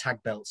book their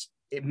tag belts,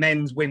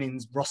 men's,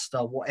 women's,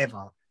 roster,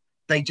 whatever,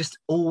 they just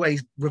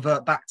always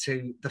revert back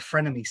to the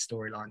frenemy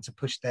storyline to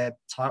push their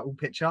title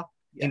picture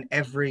in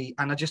every,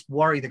 and I just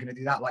worry they're going to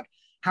do that. Like,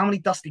 how many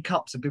Dusty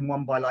Cups have been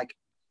won by, like,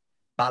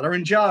 Balor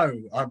and Joe?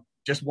 I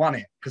just won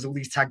it because all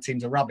these tag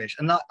teams are rubbish.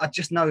 And I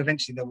just know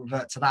eventually they'll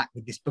revert to that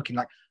with this booking.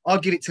 Like, I'll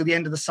give it till the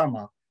end of the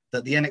summer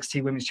that the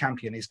NXT Women's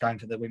Champion is going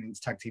for the women's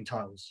tag team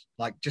titles.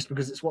 Like, just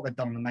because it's what they've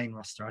done on the main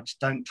roster. I just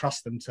don't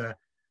trust them to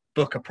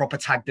book a proper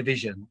tag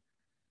division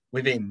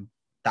within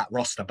that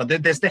roster. But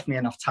there's definitely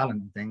enough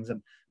talent and things.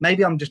 And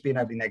maybe I'm just being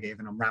overly negative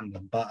and I'm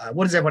rambling. But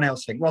what does everyone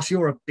else think? Ross,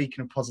 you're a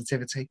beacon of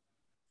positivity.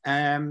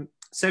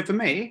 So for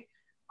me,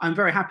 I'm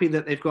very happy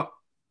that they've got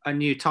a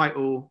new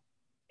title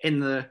in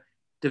the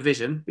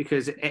division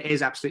because it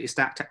is absolutely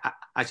stacked,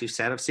 as you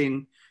said. I've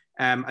seen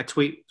a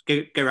tweet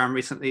go around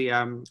recently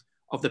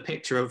of the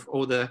picture of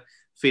all the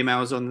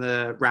females on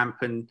the ramp,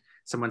 and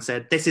someone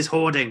said, "This is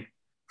hoarding."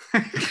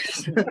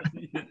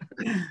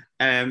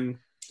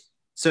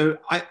 So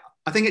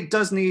I think it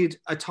does need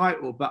a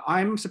title, but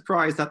I'm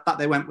surprised that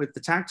they went with the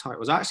tag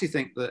titles. I actually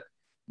think that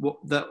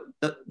that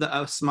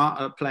a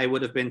smarter play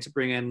would have been to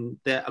bring in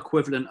the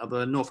equivalent of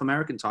a North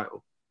American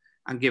title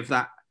and give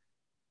that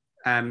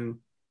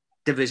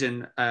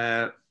division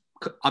a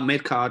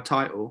mid-card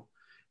title,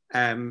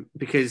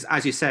 because,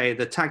 as you say,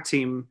 the tag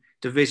team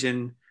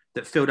division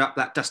that filled up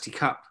that Dusty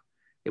Cup,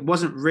 it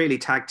wasn't really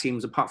tag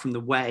teams apart from the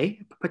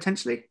Way,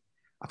 potentially.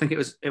 I think it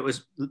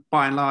was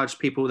by and large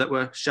people that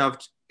were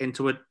shoved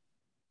into a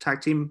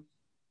tag team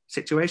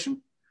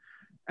situation.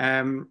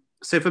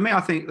 So for me,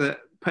 I think that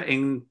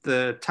putting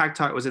the tag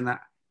titles in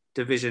that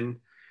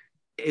division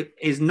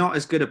is not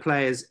as good a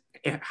play as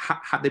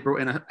had they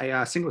brought in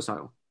a single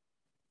title.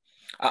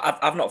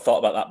 I've not thought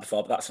about that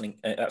before, but that's an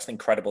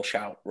incredible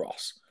shout,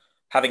 Ross.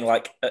 Having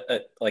like a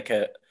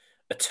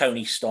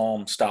Tony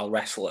Storm style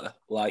wrestler,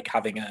 like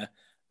having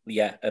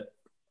the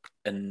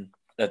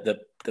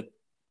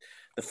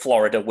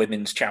Florida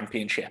Women's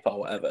Championship or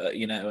whatever,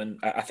 you know. And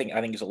I think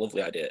it's a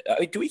lovely idea.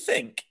 Do we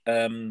think?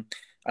 I know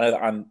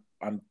that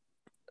I'm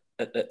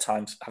at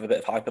times have a bit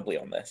of hyperbole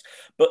on this,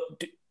 but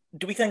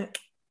do we think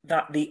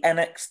that the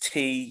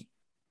NXT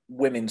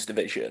women's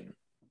division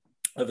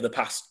over the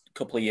past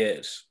couple of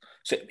years,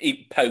 so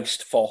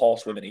post 4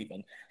 Horsewomen,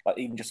 even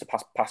just the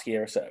past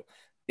year or so,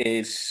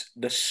 is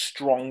the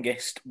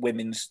strongest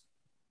women's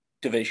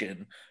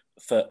division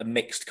for a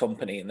mixed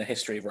company in the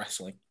history of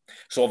wrestling?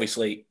 So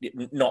obviously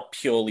not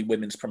purely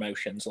women's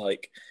promotions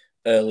like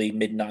early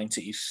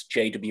mid-90s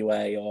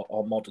JWA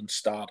or modern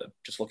Stardom,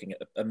 just looking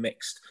at a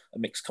mixed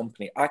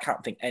company. I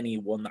can't think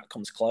anyone that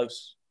comes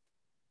close.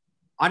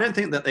 I don't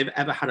think that they've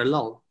ever had a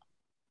lull.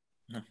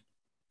 No.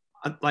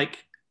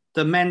 Like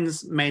the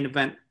men's main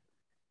event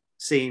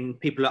scene,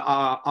 people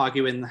are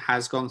arguing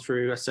has gone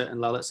through a certain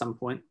lull at some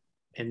point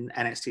in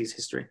NXT's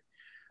history.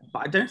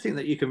 But I don't think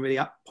that you can really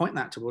point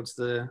that towards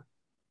the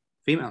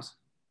females.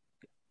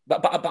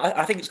 But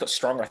I think it's got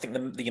stronger. I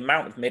think the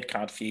amount of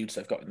mid-card feuds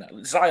they've got in there,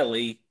 Xia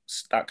Li,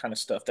 that kind of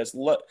stuff, there's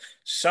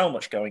so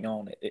much going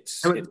on.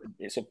 It's a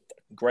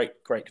great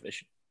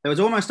division. There was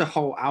almost a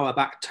whole hour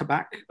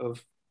back-to-back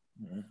of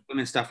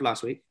women's stuff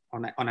last week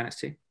on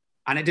NXT.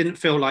 And it didn't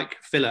feel like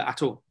filler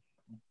at all.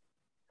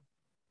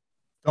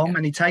 Dom,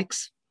 any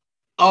takes?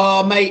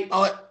 Oh, mate,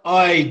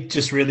 I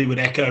just really would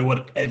echo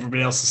what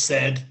everybody else has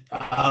said.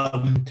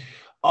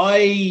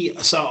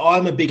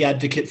 I'm a big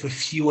advocate for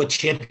fewer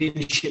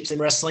championships in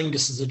wrestling,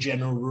 just as a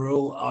general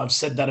rule. I've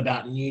said that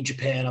about New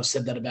Japan. I've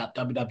said that about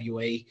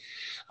WWE.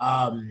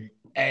 And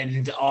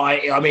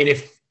I mean,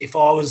 if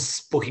I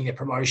was booking a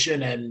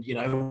promotion and,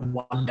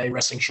 one day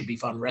wrestling should be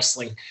fun,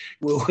 wrestling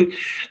will,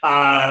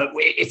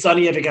 it's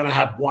only ever going to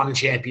have one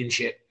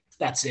championship.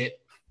 That's it.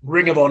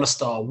 Ring of Honor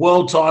style,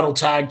 world title,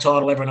 tag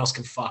title, everyone else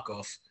can fuck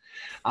off.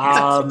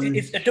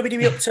 Is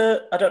WWE up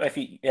to, I don't know if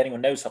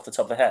anyone knows off the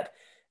top of their head,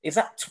 is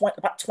that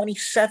about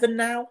 27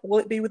 now? Will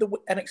it be with the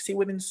NXT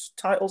women's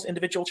titles,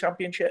 individual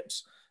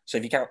championships? So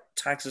if you count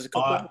tags as a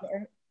couple,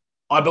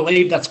 I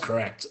believe that's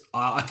correct.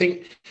 I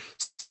think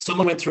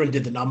someone went through and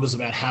did the numbers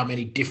about how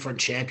many different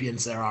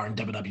champions there are in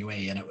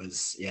WWE, and it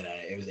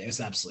was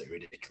absolutely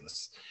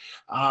ridiculous.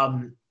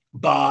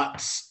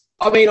 But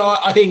I mean,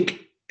 I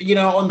think,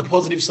 on the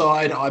positive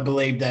side, I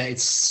believe that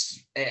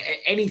it's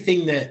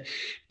anything that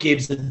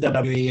gives the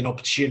WWE an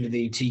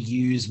opportunity to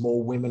use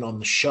more women on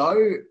the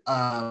show.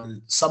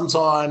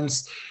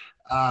 Sometimes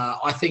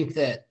I think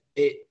that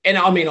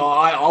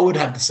I would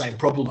have the same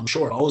problem, I'm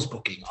sure, if I was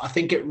booking. I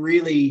think it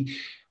really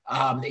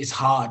is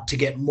hard to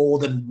get more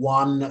than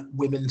one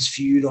women's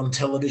feud on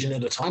television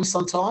at a time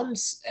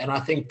sometimes. And I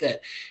think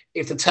that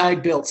if the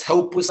tag belts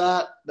help with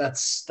that,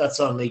 that's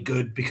only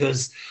good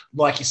because,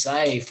 like you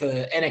say, for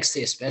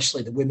NXT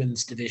especially, the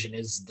women's division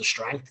is the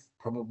strength,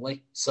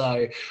 probably.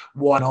 So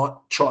why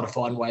not try to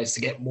find ways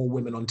to get more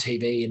women on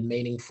TV in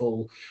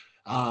meaningful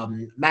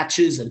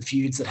matches and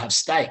feuds that have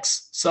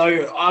stakes.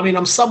 So, I mean,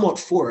 I'm somewhat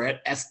for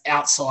it as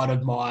outside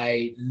of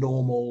my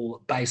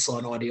normal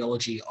baseline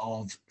ideology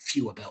of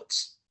fewer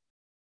belts.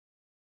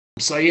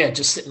 So, yeah,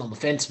 just sitting on the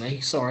fence,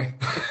 me. Sorry.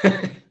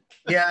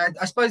 Yeah,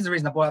 I suppose the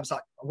reason I brought it up is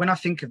like when I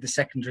think of the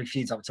secondary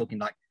feuds, I was talking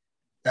like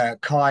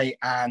Kai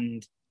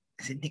and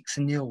is it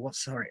Nixon Neal?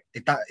 Is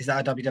that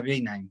a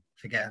WWE name?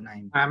 Forget her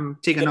name.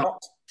 Tegan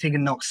Knox.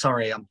 Tegan Knox.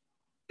 Sorry, I'm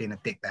being a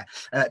dick there.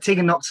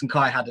 Tegan Knox and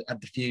Kai had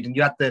the feud, and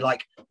you had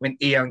when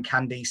Io and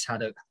Candice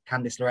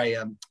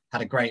LeRae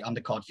had a great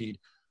undercard feud.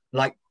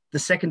 Like the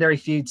secondary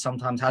feud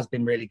sometimes has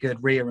been really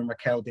good. Rhea and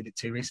Raquel did it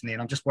too recently,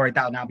 and I'm just worried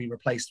that'll now be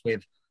replaced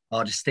with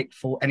I'll just stick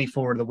for any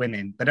four of the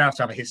women. They don't have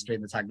to have a history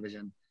in the tag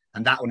division.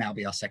 And that will now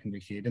be our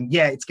secondary feud. And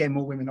yeah, it's getting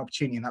more women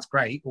opportunity, and that's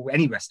great. Or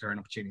any wrestler an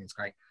opportunity, it's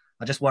great.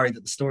 I just worry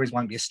that the stories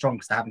won't be as strong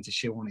because they're having to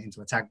shoehorn it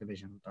into a tag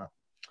division. But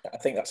I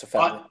think that's a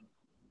fair one.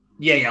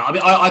 Yeah. I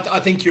mean, I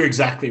think you're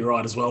exactly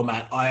right as well,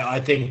 Matt. I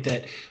think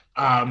that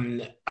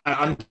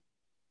it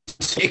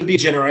could be a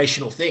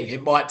generational thing.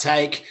 It might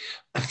take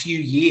a few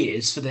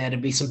years for there to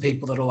be some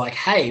people that are like,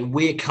 hey,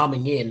 we're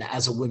coming in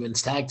as a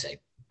women's tag team.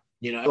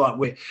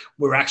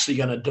 We're actually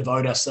going to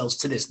devote ourselves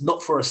to this,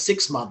 not for a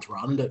 6-month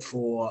run, but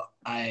for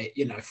a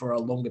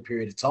longer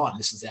period of time.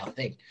 This is our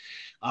thing.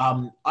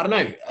 I don't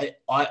know.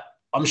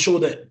 I'm sure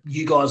that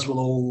you guys will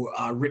all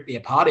rip me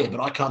apart here, but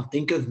I can't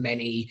think of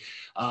many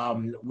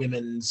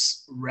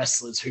women's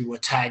wrestlers who were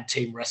tag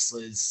team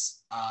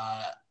wrestlers,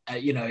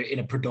 in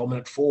a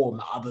predominant form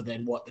other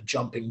than the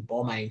Jumping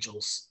Bomb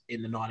Angels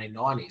in the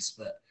 1990s.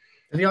 But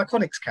do the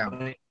Iconics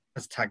count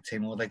as tag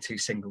team, or are they two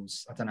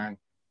singles? I don't know.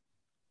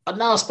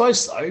 No, I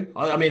suppose so.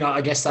 I mean, I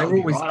guess they were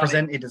always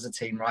presented as a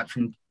team right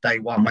from day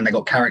one when they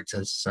got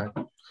characters. So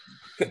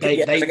I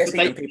guess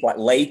even people like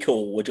Lake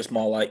were just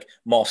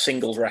more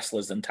singles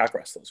wrestlers than tag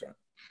wrestlers, right?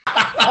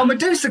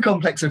 Medusa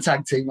Complex are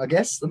tag team, I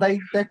guess.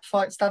 They're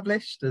quite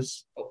established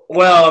as.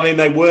 Well, I mean,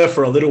 they were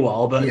for a little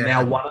while, but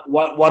now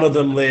one of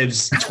them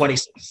lives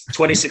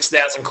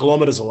 26,000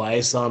 kilometers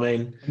away. So I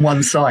mean,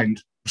 one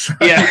signed.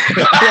 Yeah.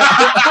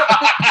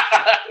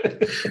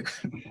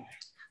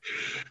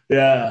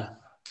 Yeah.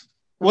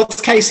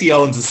 What's Casey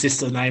Owens'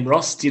 sister name,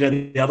 Ross? Do you know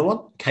the other one?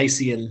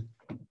 Casey and...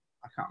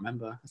 I can't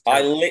remember.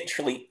 I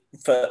literally,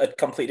 for a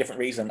completely different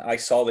reason, I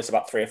saw this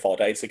about 3 or 4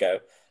 days ago,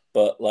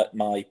 but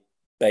my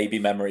baby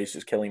memory is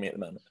just killing me at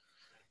the moment.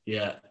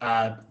 Yeah.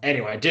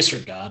 Anyway,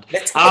 disregard.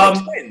 They're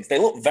twins. They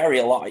look very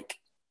alike.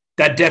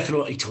 They're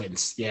definitely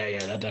twins. Yeah,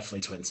 they're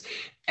definitely twins.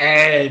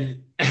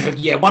 And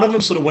one of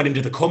them sort of went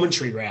into the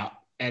commentary route,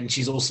 and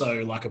she's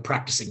also like a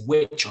practicing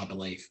witch, I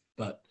believe.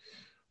 But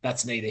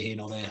that's neither here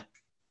nor there.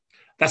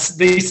 This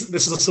is the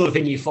sort of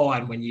thing you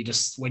find when you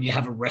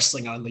have a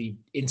wrestling only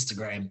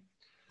Instagram.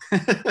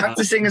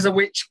 Practicing as a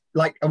witch,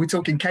 like, are we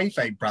talking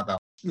kayfabe, brother?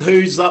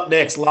 Who's up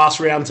next? Last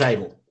round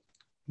table.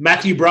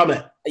 Matthew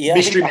Brummett. Yeah,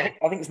 I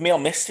think it's me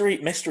on mystery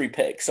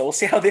pick. So we'll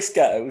see how this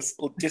goes.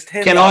 Just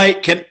Can I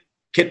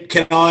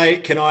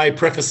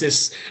preface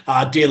this,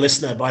 dear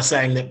listener, by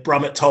saying that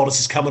Brummett told us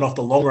he's coming off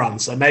the long run,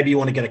 so maybe you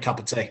want to get a cup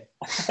of tea.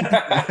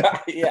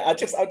 Yeah, I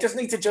just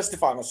need to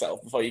justify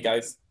myself before you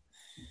guys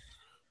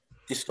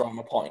destroy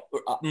my point.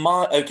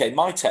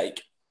 My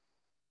take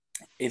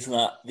is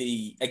that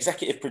the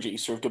executive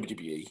producer of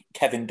WWE,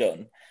 Kevin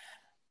Dunn,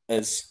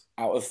 has,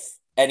 out of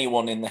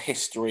anyone in the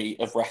history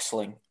of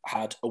wrestling,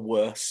 had the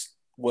worst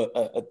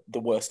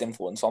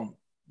influence on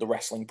the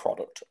wrestling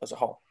product as a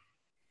whole.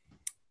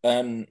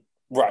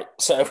 Right,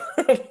 so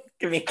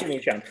give me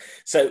a chance.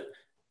 So,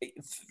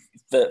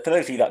 for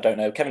those of you that don't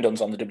know, Kevin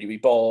Dunn's on the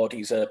WWE board.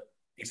 He's the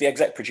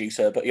exec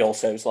producer, but he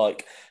also is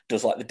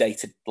does the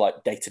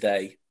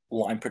day-to-day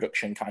line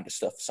production kind of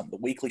stuff, some of the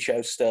weekly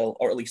shows still,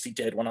 or at least he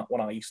did when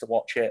I used to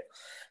watch it.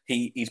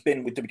 He's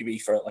been with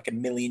WWE for like a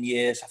million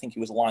years. I think he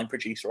was a line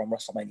producer on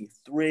WrestleMania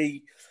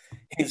 3.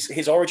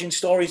 His origin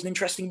story is an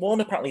interesting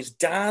one. Apparently his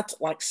dad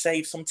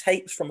saved some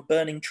tapes from a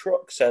burning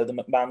truck, so the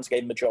McMahons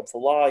gave him a job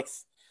for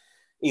life.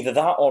 Either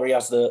that, or he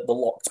has the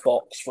locked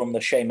box from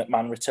the Shane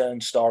McMahon return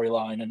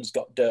storyline and has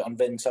got dirt on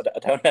Vince. I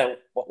don't know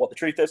what the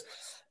truth is.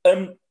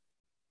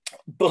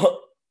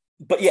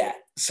 But yeah,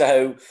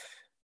 so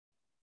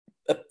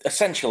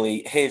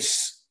essentially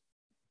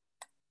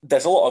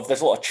there's a lot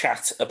of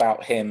chat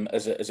about him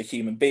as a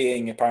human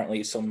being. Apparently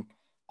he's some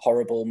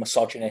horrible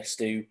misogynist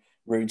who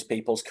ruins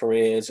people's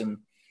careers, and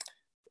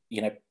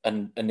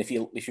if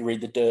you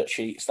read the dirt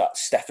sheets, that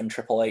Steph and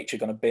Triple H are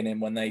going to bin him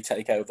when they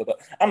take over.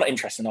 But I'm not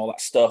interested in all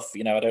that stuff.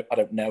 I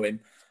don't know him.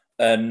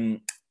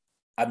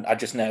 I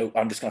just know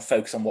I'm just going to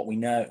focus on what we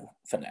know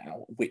for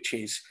now, which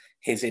is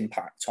his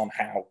impact on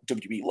how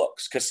WWE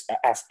looks. Because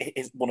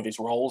one of his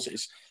roles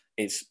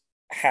is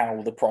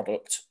how the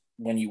product,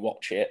 when you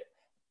watch it,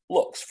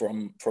 looks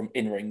from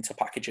in-ring to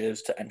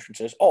packages to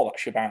entrances, all that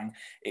shebang.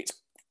 It's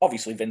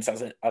obviously Vince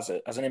as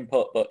an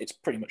input, but it's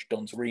pretty much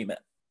Dunn's remit.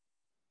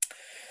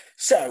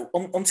 So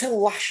until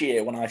last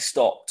year, when I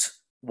stopped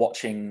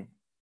watching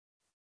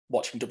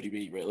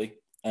WWE, really,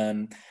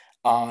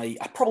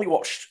 I probably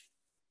watched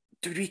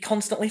WWE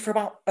constantly for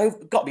got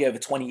to be over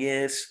 20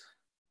 years,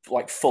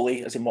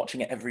 fully, as in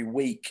watching it every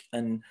week,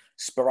 and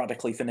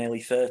sporadically for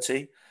nearly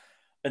 30.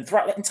 And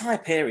throughout that entire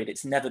period,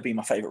 it's never been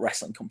my favourite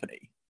wrestling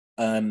company.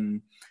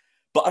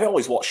 But I've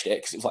always watched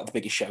it because it was the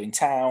biggest show in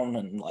town,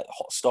 and the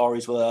hot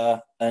stories were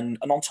there. And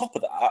on top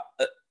of that,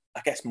 I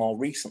guess more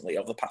recently,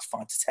 over the past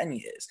 5 to 10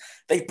 years,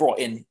 they've brought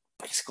in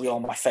basically all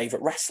my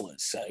favourite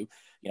wrestlers. So,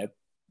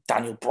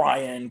 Daniel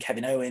Bryan,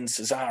 Kevin Owens,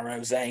 Cesaro,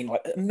 Zayn,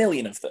 a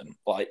million of them.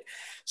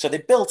 So they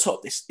built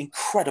up this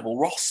incredible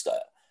roster.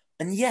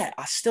 And yet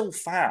I still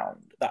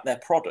found that their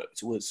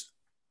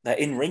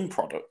in-ring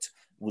product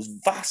was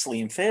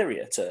vastly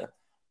inferior to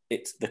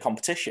the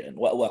competition.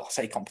 Well, I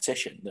say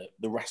competition,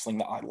 the wrestling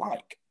that I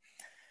like.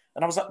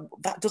 And I was like,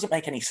 that doesn't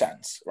make any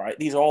sense, right?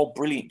 These are all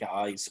brilliant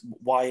guys.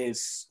 Why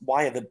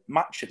are the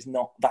matches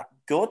not that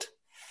good?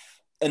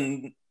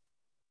 And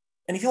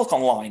if you look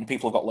online,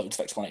 people have got loads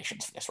of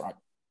explanations for this, right?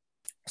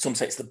 Some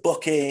say it's the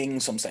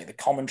booking, some say the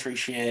commentary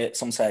shit,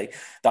 some say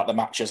that the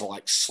matches are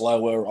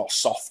slower or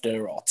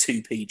softer or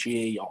too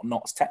PG or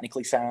not as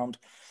technically sound.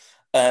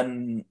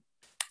 I'm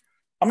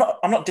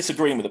not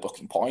disagreeing with the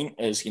booking point,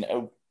 as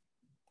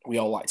we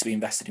all like to be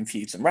invested in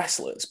feuds and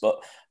wrestlers,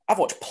 but I've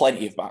watched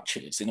plenty of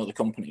matches in other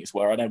companies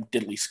where I know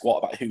diddly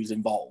squat about who's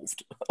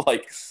involved,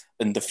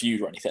 in the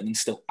feud or anything, and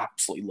still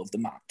absolutely love the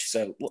match.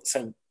 So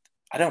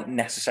I don't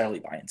necessarily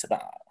buy into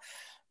that.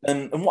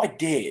 And what I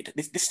did,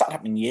 this started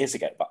happening years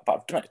ago, but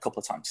I've done it a couple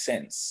of times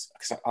since,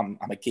 because I'm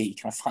a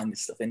geek and I find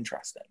this stuff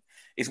interesting,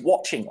 is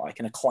watching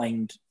an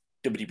acclaimed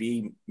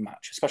WWE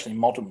match, especially a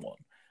modern one,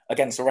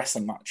 against a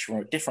wrestling match from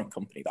a different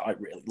company that I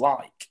really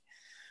like.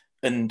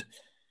 And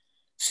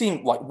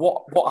seeing what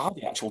are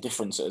the actual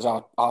differences?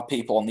 Are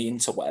people on the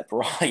interweb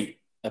right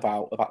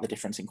about the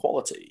difference in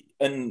quality?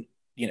 And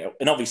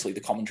and obviously the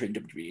commentary in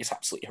WWE is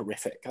absolutely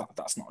horrific.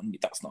 That's not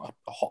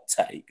a hot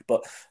take,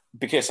 but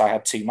because I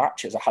had 2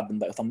 matches, I had them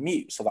both on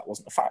mute, so that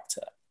wasn't a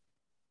factor.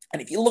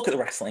 And if you look at the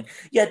wrestling,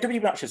 yeah,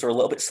 WWE matches are a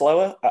little bit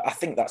slower. I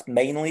think that's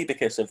mainly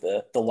because of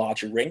the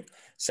larger ring,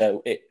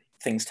 so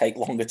things take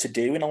longer to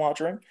do in a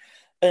larger ring,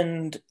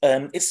 and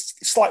it's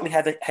slightly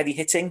heavy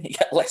hitting. You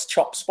get less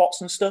chop spots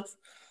and stuff,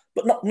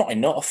 but not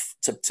enough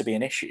to be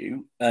an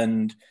issue.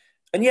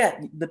 And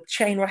yeah, the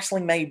chain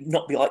wrestling may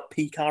not be like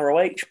peak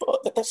ROH,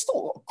 but there's still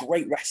a lot of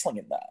great wrestling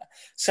in there.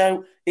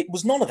 So it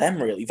was none of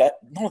them really.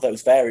 None of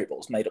those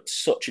variables made up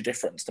such a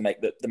difference to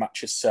make the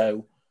matches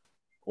so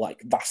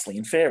vastly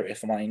inferior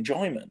for my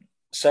enjoyment.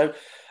 So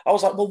I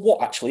was like, well,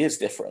 what actually is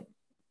different?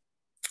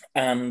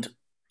 And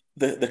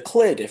the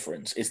clear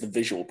difference is the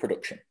visual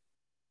production.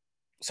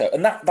 So,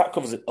 and that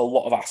covers a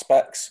lot of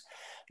aspects.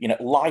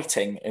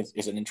 Lighting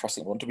is an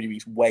interesting one.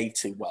 WWE's way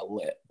too well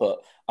lit, but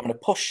I'm going to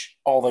push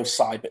all those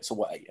side bits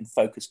away and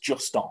focus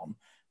just on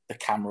the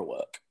camera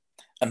work.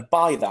 And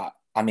by that,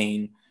 I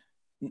mean,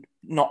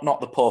 not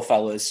the poor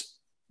fellas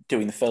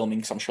doing the filming,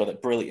 because I'm sure they're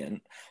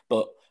brilliant,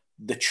 but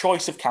the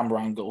choice of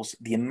camera angles,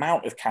 the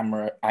amount of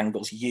camera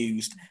angles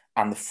used,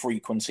 and the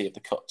frequency of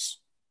the cuts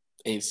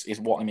is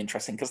what I'm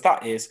interested in. Because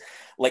that is,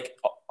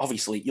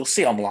 obviously, you'll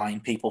see online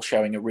people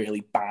showing a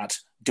really bad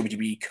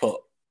WWE cut,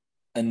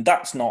 and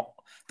that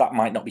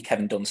might not be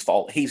Kevin Dunn's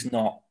fault. He's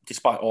not,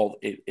 despite all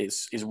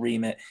his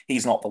remit,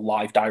 he's not the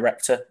live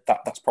director.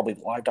 That's probably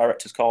the live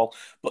director's call.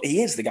 But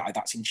he is the guy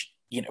that's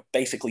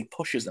basically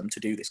pushes them to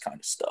do this kind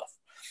of stuff.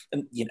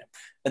 And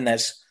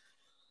and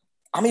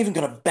I'm even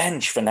going to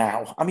bench for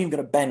now. I'm even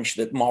going to bench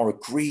the more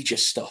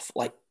egregious stuff,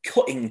 like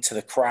cutting to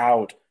the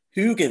crowd.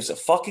 Who gives a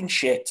fucking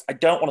shit? I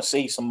don't want to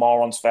see some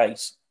moron's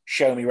face.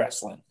 Show me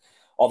wrestling.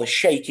 Or the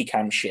shaky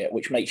cam shit,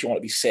 which makes you want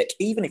to be sick.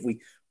 Even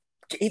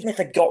if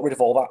they got rid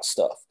of all that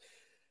stuff,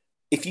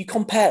 if you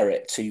compare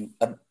it to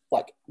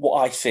like what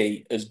I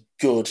see as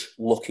good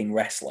looking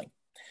wrestling.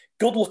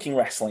 Good looking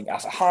wrestling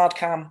has a hard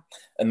cam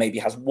and maybe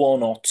has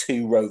one or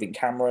two roving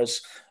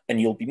cameras, and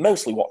you'll be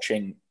mostly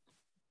watching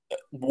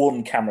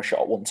one camera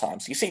shot at one time.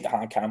 So you see the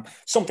hard cam,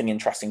 something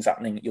interesting's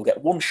happening, you'll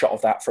get one shot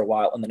of that for a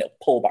while, and then it'll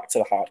pull back to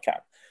the hard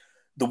cam.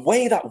 The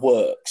way that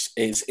works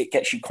is it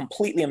gets you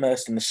completely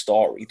immersed in the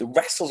story. The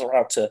wrestlers are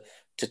out to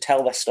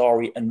tell their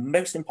story, and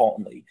most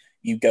importantly,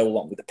 you go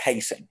along with the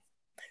pacing.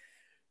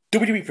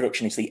 WWE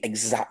production is the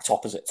exact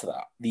opposite to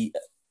that. The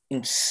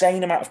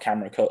insane amount of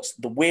camera cuts,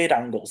 the weird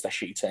angles they're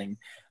shooting,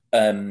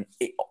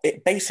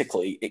 it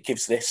basically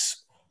gives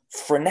this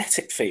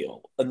frenetic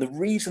feel, and the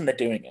reason they're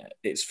doing it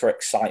is for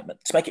excitement,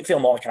 to make it feel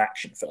more like an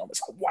action film.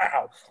 It's like,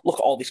 wow, look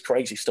at all this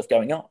crazy stuff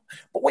going on.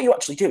 But what you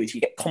actually do is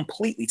you get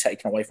completely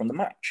taken away from the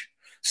match.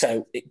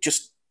 So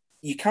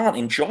you can't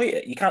enjoy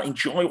it. You can't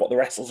enjoy what the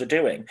wrestlers are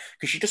doing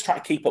because you just try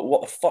to keep up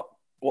what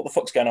the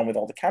fuck's going on with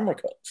all the camera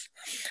cuts.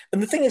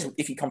 And the thing is,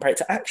 if you compare it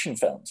to action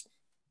films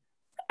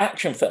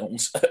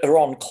are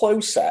on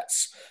closed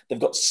sets. They've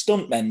got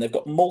stuntmen. They've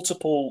got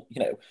multiple,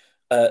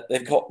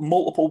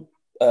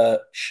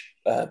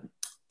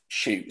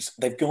 shoots.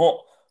 They've got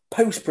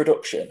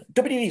post-production.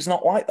 WWE is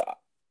not like that,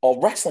 or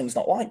wrestling's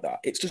not like that.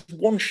 It's just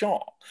one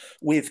shot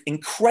with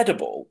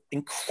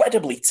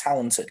incredibly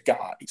talented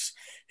guys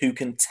who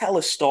can tell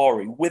a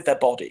story with their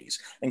bodies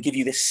and give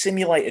you this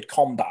simulated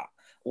combat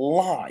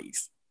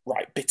live,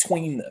 right,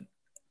 between them,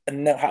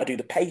 and know how to do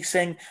the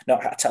pacing, know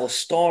how to tell a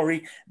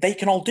story. They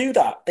can all do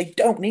that. They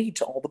don't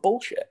need all the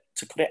bullshit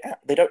to put it out.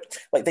 They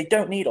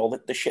don't need all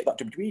the shit that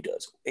WWE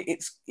does.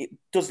 It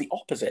does the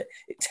opposite.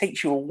 It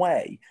takes you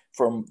away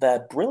from their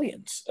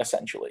brilliance,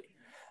 essentially.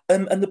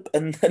 And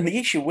the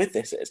issue with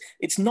this is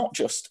it's not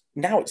just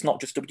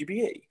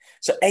WWE.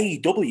 So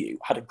AEW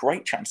had a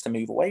great chance to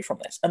move away from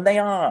this, and they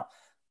are,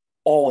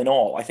 all in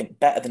all, I think,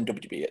 better than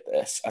WWE at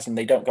this, as in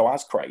they don't go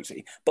as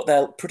crazy, but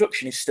their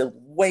production is still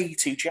way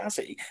too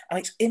jazzy, and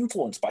it's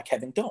influenced by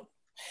Kevin Dunn.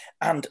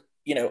 And,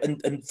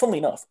 and funnily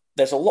enough,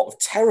 there's a lot of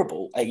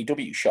terrible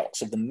AEW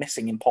shots of them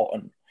missing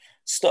important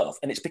stuff,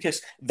 and it's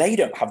because they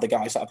don't have the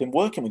guys that have been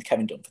working with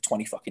Kevin Dunn for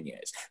 20 fucking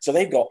years. So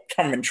they've got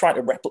Cameron trying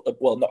to replicate,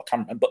 well, not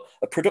Cameron, but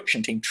a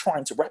production team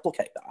trying to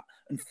replicate that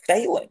and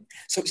failing.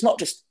 So it's not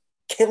just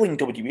killing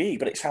WWE,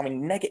 but it's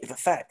having negative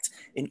effect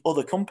in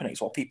other companies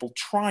while people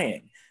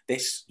trying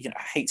this,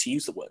 I hate to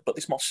use the word, but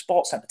this more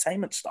sports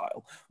entertainment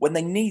style when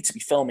they need to be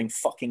filming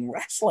fucking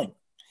wrestling.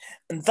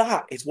 And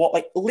that is what,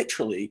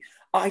 literally,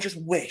 I just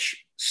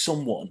wish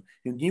someone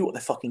who knew what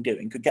they're fucking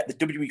doing could get the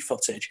WWE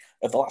footage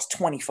of the last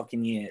 20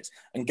 fucking years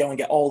and go and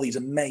get all these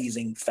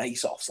amazing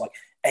face-offs like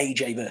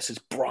AJ versus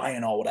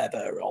Bryan or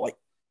whatever, or like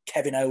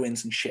Kevin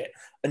Owens and shit,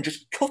 and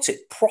just cut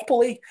it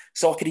properly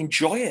so I could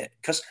enjoy it.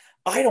 Because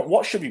I don't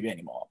watch WWE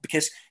anymore,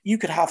 because you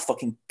could have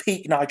fucking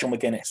peak Nigel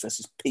McGuinness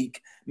versus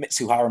peak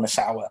Mitsuharu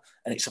Misawa,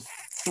 and it's a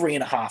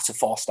 3.5 to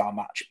 4 star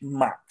match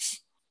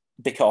max,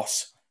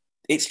 because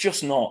it's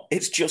just not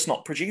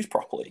produced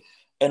properly.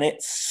 And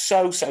it's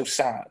so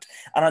sad.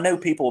 And I know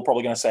people are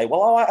probably going to say,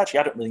 well, I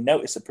don't really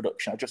notice the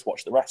production. I just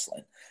watch the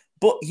wrestling.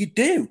 But you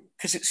do,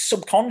 because it's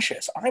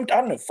subconscious. I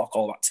don't know fuck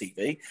all about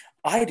TV.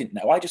 I didn't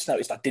know. I just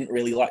noticed I didn't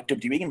really like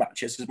WWE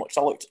matches as much as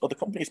I liked other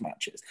companies'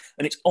 matches.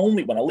 And it's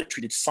only when I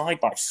literally did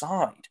side by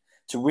side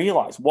to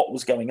realize what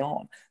was going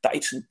on that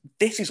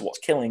this is what's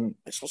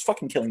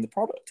fucking killing the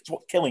product. It's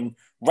what's killing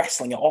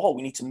wrestling at all.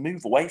 We need to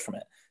move away from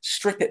it,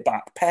 strip it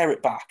back, pare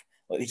it back,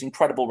 let these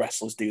incredible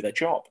wrestlers do their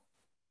job.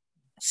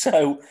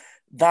 So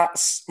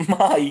that's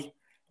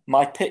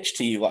my pitch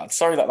to you, lad.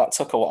 Sorry that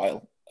took a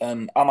while.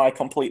 Am I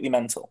completely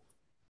mental?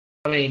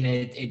 I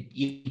mean,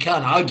 you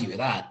can't argue with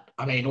that.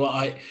 I mean,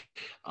 well,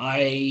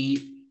 I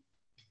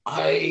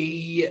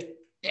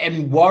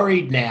am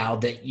worried now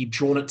that you've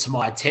drawn it to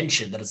my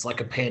attention that it's like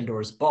a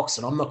Pandora's box,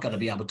 and I'm not going to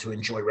be able to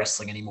enjoy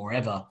wrestling anymore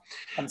ever.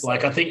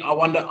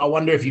 I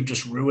wonder if you've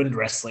just ruined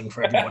wrestling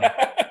for everybody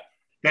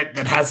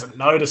that hasn't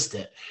noticed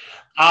it.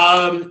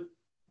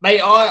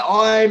 Mate,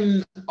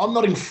 I'm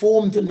not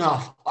informed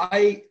enough.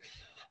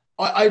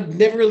 I've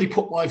never really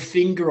put my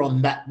finger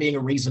on that being a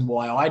reason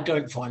why I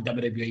don't find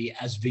WWE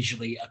as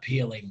visually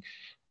appealing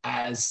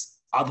as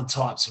other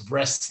types of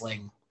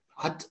wrestling.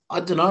 I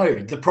don't know.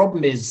 The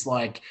problem is,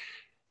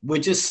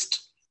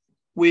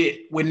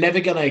 we're never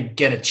going to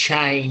get a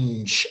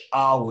change,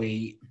 are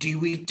we? Do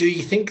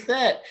you think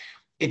that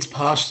it's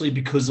partially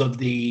because of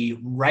the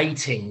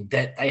rating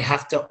that they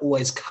have to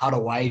always cut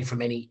away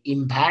from any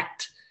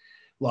impact?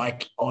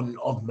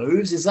 Of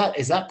moves, is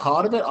that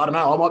part of it? I don't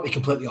know. I might be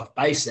completely off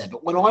base there,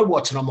 but when I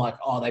watch it, I'm like,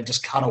 oh, they've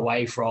just cut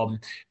away from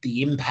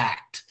the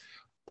impact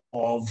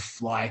of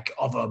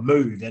a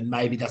move, and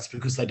maybe that's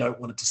because they don't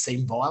want it to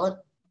seem violent.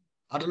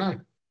 I don't know.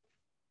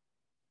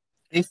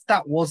 If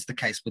that was the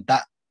case, would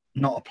that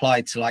not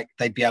apply to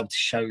they'd be able to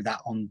show that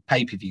on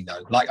pay-per-view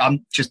though?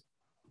 I'm just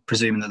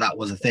presuming that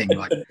was a thing.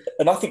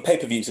 And I think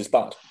pay-per-views is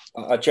bad.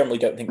 I generally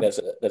don't think that's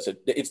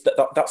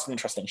an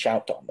interesting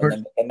shout, Dom, and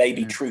then there may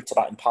be truth to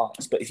that in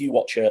parts. But if you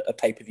watch a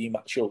pay-per-view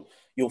match,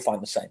 you'll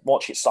find the same.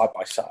 Watch it side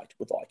by side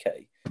with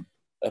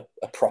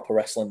a proper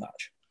wrestling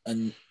match.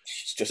 and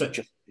it's just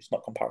it's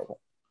not comparable.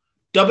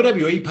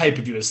 WWE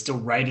pay-per-view is still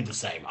rated the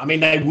same. I mean,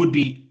 they would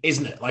be,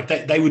 isn't it? Like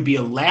they would be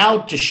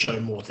allowed to show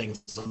more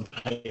things on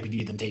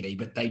pay-per-view than TV,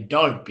 but they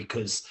don't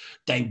because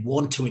they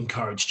want to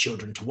encourage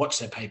children to watch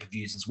their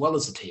pay-per-views as well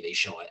as the TV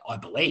show, I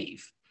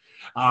believe.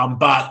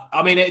 But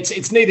I mean,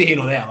 it's neither here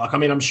nor there. Like, I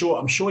mean, I'm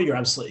sure you're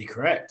absolutely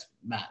correct,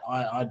 Matt.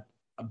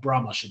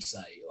 Brum, I should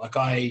say. Like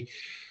I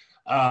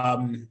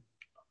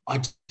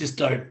just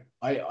don't.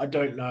 I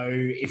don't know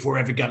if we're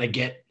ever going to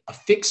get a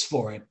fix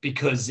for it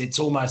because it's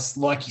almost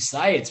like you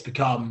say, it's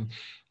become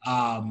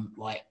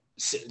like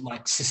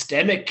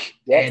systemic,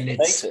 and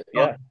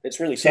it's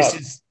really sad.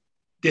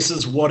 This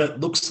is what it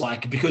looks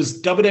like because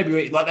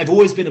WWE, like they've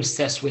always been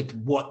obsessed with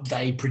what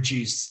they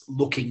produce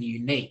looking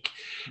unique.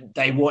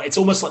 It's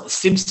almost like The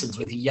Simpsons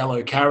with the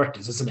yellow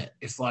characters, isn't it?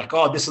 It's like,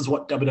 oh, this is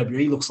what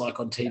WWE looks like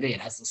on TV.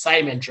 It has the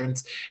same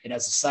entrance, it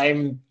has the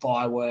same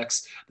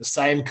fireworks, the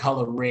same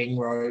color ring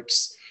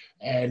ropes,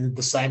 and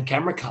the same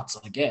camera cuts,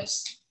 I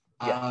guess.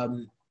 Yeah.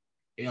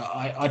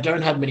 I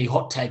don't have many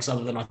hot takes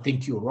other than I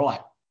think you're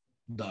right,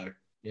 though.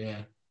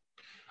 Yeah,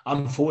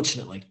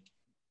 unfortunately.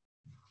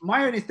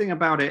 My only thing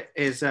about it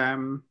is that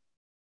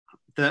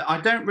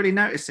I don't really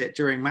notice it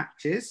during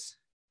matches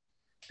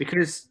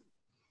because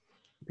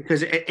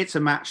it's a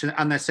match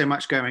and there's so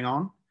much going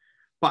on.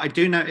 But I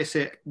do notice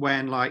it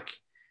when, like,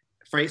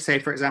 for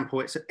example,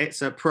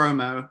 it's a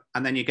promo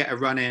and then you get a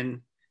run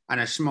in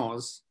and a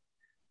schmoz.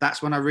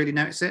 That's when I really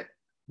notice it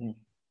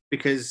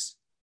because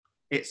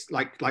it's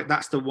like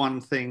that's the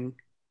one thing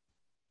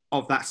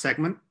of that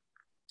segment.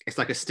 It's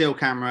like a still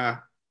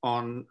camera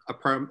on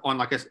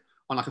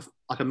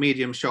a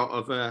medium shot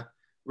of a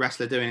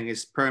wrestler doing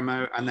his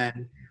promo, and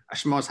then a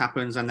schmoz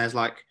happens, and there's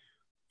like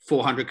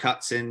 400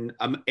 cuts in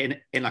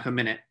like a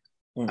minute,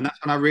 and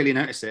that's when I really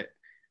notice it.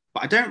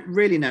 But I don't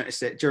really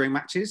notice it during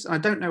matches, and I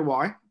don't know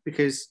why,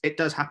 because it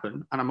does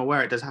happen, and I'm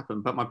aware it does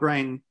happen, but my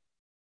brain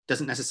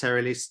doesn't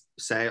necessarily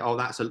say, "Oh,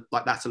 that's a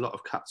lot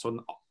of cuts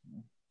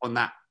on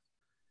that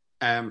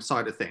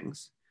side of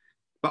things."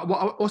 But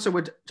what I also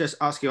would just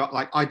ask you,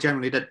 like, I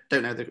generally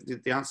don't know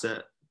the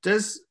answer.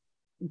 Does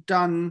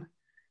Dunn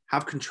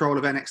have control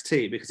of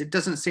NXT? Because it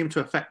doesn't seem to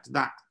affect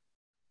that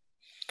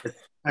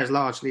as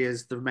largely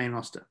as the main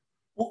roster.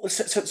 Well,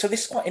 so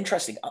this is quite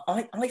interesting.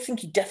 I think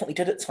he definitely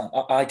did at the time.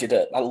 I did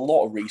a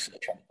lot of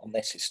research on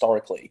this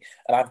historically,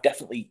 and I've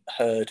definitely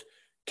heard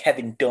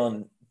Kevin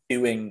Dunn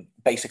doing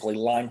basically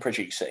line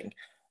producing,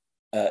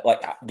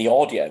 like the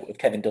audio of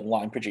Kevin Dunn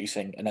line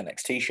producing an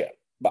NXT show.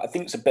 But I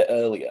think it's a bit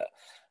earlier.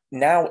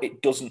 Now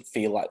it doesn't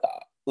feel like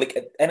that. Like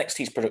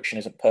NXT's production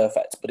isn't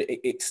perfect, but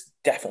it's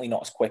definitely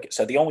not as quick.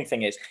 So the only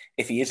thing is,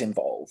 if he is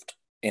involved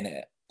in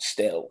it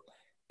still,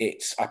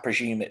 I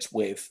presume it's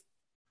with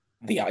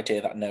the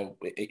idea that no,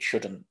 it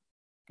shouldn't.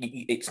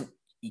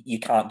 You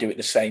can't do it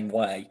the same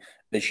way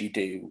as you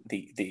do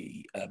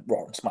the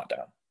Raw and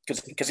SmackDown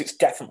because it's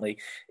definitely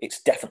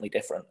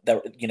different.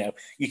 There,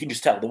 you can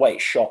just tell the way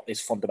it's shot is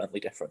fundamentally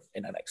different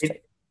in NXT.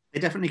 They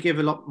definitely give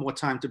a lot more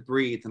time to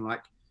breathe and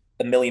like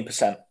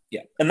 1,000,000%.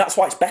 Yeah, and that's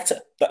why it's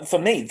better. For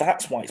me,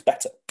 that's why it's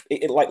better.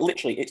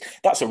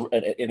 That's an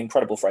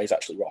incredible phrase,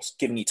 actually, Ross.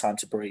 Giving you time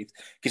to breathe,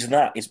 because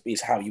that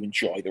is how you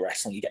enjoy the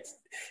wrestling.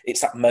 It's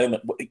that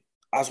moment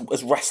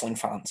as wrestling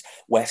fans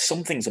where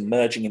something's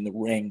emerging in the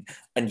ring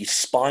and your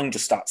spine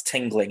just starts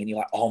tingling, and you're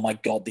like, "Oh my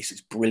god, this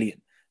is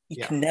brilliant."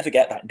 You can never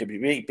get that in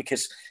WWE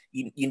because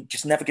you're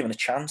just never given a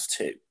chance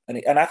to.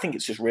 And I think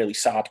it's just really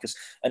sad because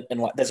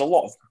like there's a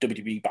lot of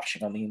WWE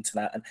bashing on the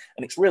internet, and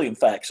it's really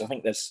unfair because I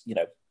think there's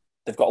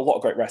they've got a lot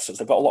of great wrestlers.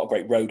 They've got a lot of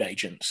great road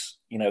agents,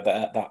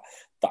 that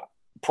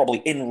probably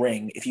in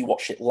ring, if you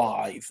watched it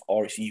live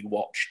or if you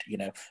watched,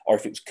 or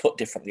if it was cut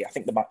differently, I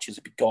think the matches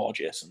would be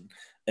gorgeous.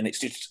 And it's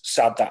just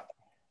sad that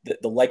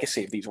the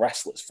legacy of these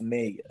wrestlers, for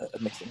me, are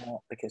missing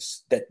out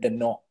because they're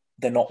not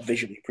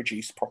visually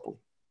produced properly.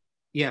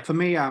 Yeah, for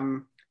me,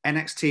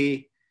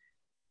 NXT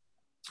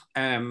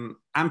and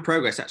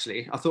Progress,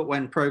 actually. I thought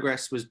when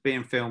Progress was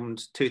being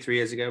filmed 2-3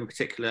 years ago in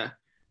particular,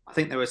 I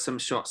think there were some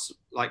shots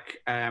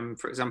like,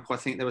 for example, I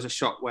think there was a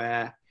shot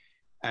where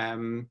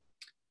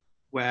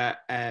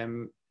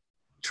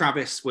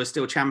Travis was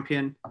still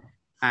champion,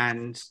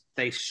 and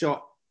they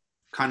shot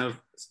kind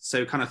of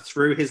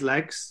through his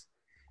legs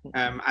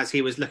as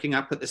he was looking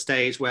up at the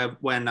stage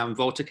when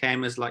Volta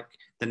came as like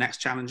the next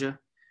challenger,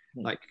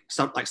 like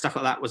stuff like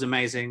that was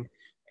amazing.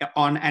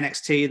 On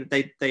NXT,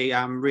 they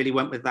really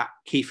went with that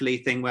Keith Lee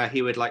thing where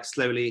he would like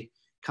slowly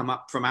come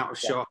up from out of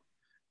shot.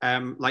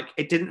 Like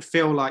it didn't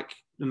feel like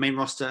the main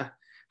roster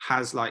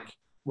has like,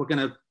 we're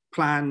going to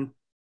plan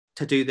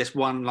to do this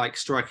one like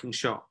striking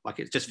shot. Like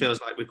it just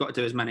feels like we've got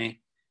to do as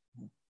many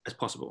as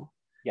possible.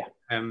 Yeah.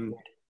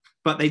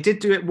 But they did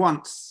do it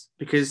once,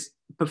 because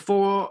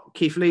before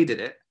Keith Lee did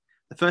it,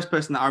 the first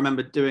person that I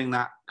remember doing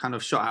that kind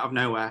of shot out of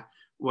nowhere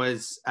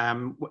was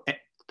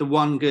the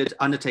one good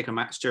Undertaker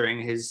match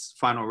during his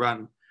final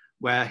run,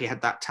 where he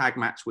had that tag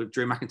match with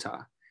Drew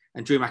McIntyre,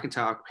 and Drew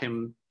McIntyre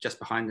him just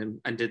behind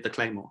him and did the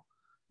Claymore.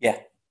 Yeah.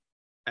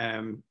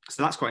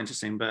 So that's quite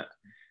interesting. But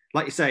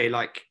like you say,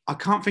 like I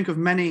can't think of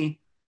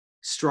many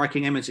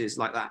striking images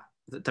like that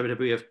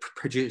WWE have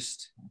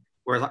produced.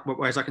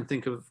 Whereas I can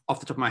think of, off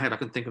the top of my head, I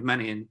can think of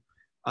many in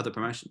other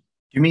promotions.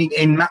 Do you mean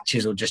in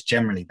matches or just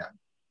generally though?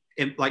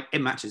 In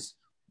matches.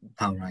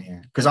 Oh right, yeah.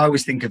 Because I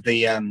always think of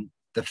the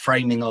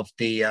framing of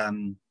the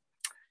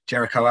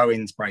Jericho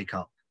Owens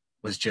breakup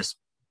was just,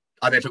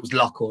 I don't know if it was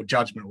luck or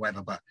judgment or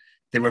whatever, but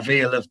the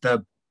reveal of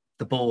the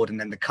board and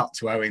then the cut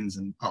to Owens,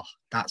 and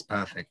that's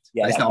perfect.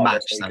 Yeah, but it's that not a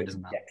match, was so very it good.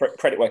 doesn't matter. Yeah,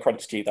 credit where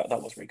credit's due. That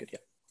was very good. Yeah.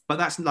 But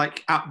that's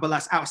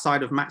that's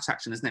outside of match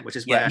action, isn't it? Which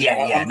is Yeah,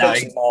 where I'm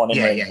focusing more on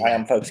in-ring. yeah. I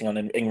am focusing on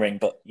in-ring,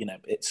 but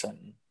it's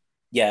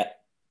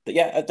but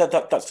yeah,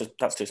 that's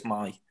just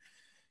my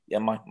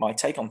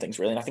take on things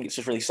really. And I think it's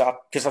just really sad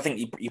because I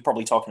think you're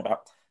probably talking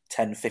about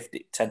 10,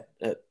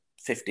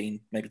 15,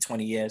 maybe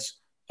 20 years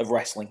of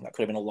wrestling that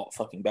could have been a lot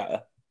fucking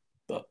better,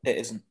 but it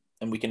isn't,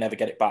 and we can never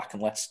get it back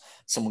unless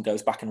someone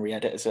goes back and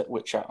re-edits it,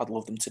 which I'd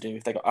love them to do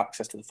if they got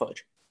access to the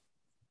footage.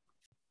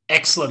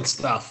 Excellent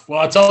stuff.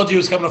 Well, I told you it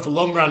was coming off a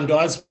long run,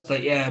 guys,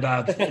 but yeah,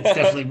 no,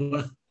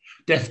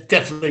 it's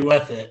definitely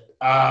worth it.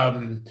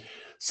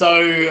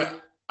 So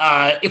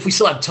if we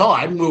still have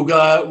time,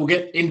 we'll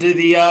get into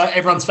the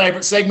everyone's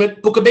favourite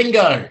segment, Book a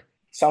Bingo.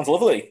 Sounds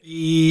lovely.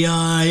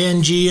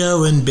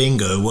 B-I-N-G-O and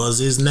Bingo was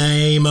his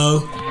name-o.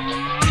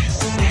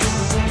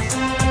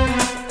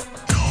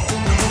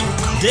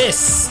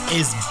 This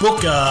is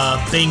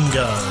Booker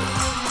Bingo.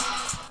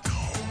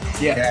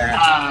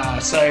 Yeah.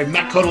 So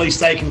Matt Connolly's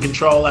taking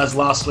control as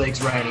last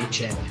week's reigning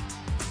champion.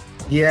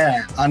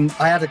 Yeah, and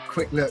I had a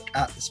quick look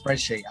at the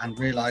spreadsheet and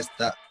realised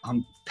that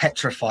I'm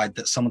petrified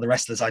that some of the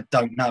wrestlers I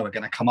don't know are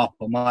going to come up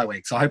on my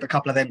week. So I hope a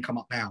couple of them come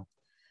up now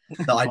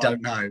that I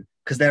don't know,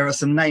 because there are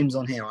some names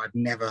on here I've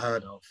never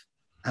heard of.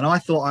 And I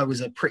thought I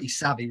was a pretty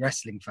savvy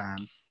wrestling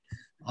fan.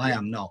 I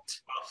am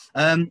not.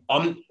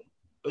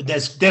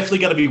 There's definitely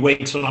going to be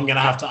weeks when I'm going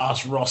to have to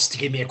ask Ross to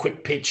give me a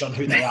quick pitch on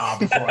who they are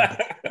before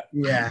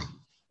Yeah.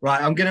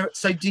 Right,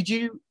 so did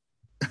you,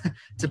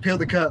 to peel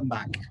the curtain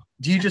back,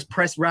 do you just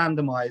press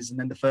randomize and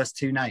then the first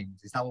two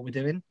names? Is that what we're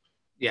doing?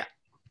 Yeah.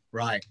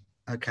 Right,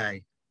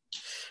 okay.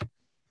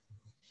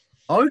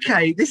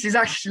 Okay, this is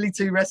actually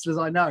two wrestlers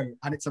I know,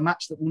 and it's a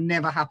match that will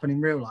never happen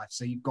in real life,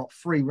 so you've got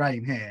free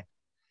reign here.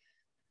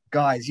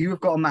 Guys, you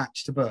have got a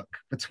match to book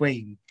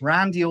between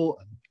Randy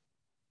Orton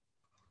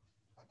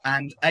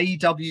and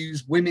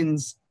AEW's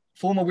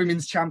former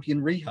women's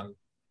champion, Riho.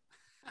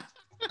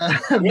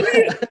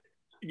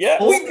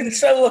 Yeah, we've been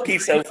so lucky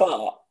so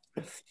far.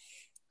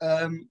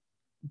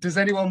 Does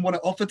anyone want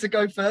to offer to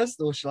go first,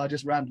 or shall I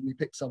just randomly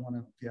pick someone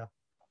up? Yeah,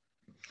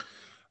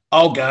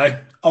 I'll go.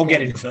 I'll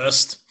get in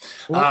first.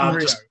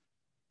 Orton,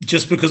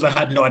 just because I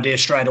had no idea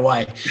straight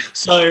away.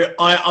 So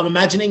I'm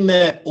imagining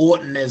that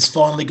Orton has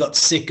finally got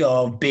sick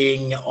of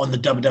being on the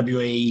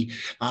WWE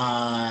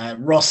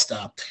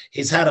roster.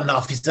 He's had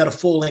enough. He's had a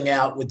falling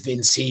out with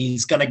Vince.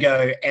 He's going to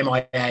go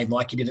MIA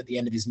like he did at the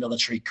end of his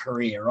military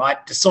career,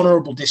 right?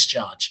 Dishonorable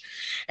discharge.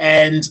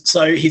 And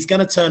so he's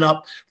going to turn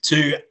up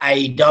to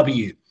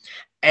AEW.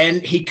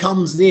 And he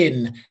comes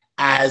in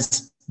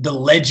as the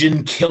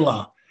Legend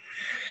Killer.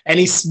 And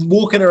he's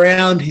walking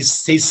around,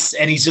 he's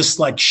just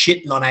like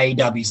shitting on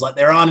AEW. He's like,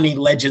 there aren't any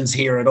legends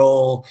here at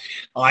all.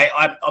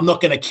 I'm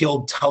not going to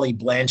kill Tully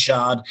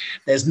Blanchard.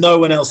 There's no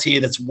one else here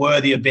that's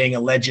worthy of being a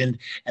legend.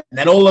 And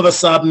then all of a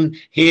sudden,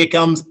 here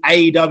comes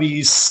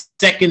AEW's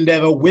second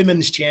ever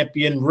women's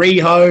champion,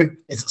 Riho.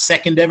 Is it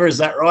second ever? Is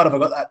that right? Have I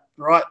got that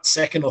right?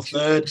 Second or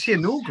third? Was she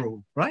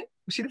inaugural, right?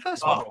 Was she the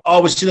first one?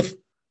 Was she the...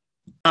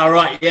 All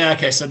right, yeah,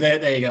 okay, so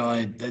there you go.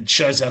 It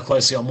shows how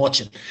closely I'm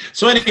watching.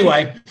 So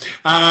anyway,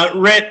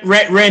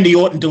 Randy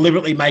Orton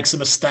deliberately makes a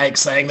mistake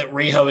saying that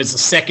Riho is the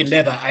second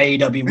ever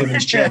AEW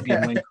Women's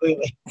Champion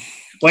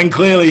when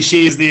clearly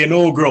she is the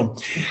inaugural.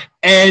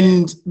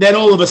 And then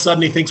all of a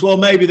sudden he thinks, well,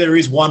 maybe there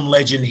is one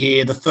legend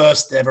here, the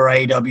first ever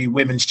AEW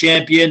Women's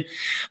Champion.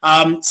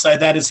 So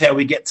that is how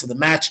we get to the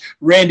match.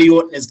 Randy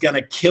Orton is going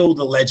to kill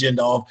the legend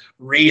of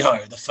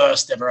Riho, the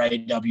first ever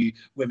AEW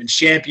Women's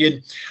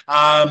Champion.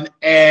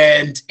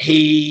 And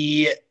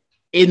he,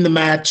 in the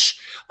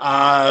match,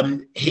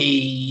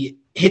 he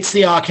hits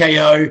the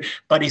RKO,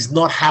 but he's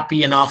not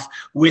happy enough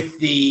with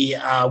the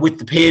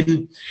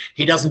pin.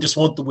 He doesn't just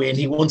want the win.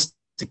 He wants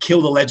to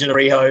kill the legend of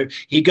Riho.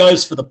 He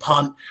goes for the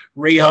punt.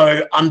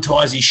 Riho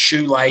unties his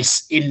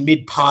shoelace in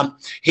mid-punt.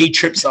 He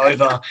trips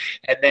over,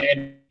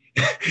 and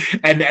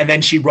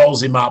then she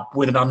rolls him up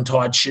with an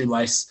untied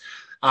shoelace.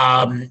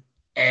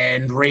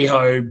 And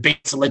Riho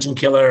beats the legend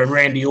killer, and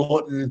Randy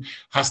Orton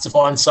has to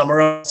find somewhere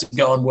else to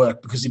go and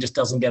work because he just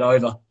doesn't get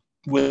over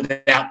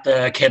without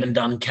the Kevin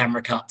Dunn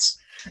camera cuts.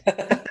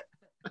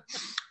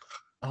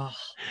 Oh,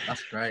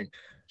 that's great.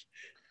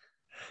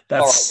 All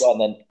right, well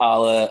then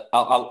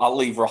I'll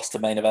leave Ross to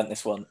main event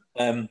this one.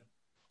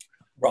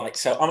 Right,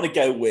 so I'm going to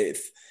go with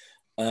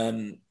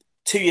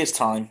 2 years'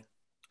 time.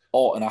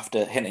 Orton,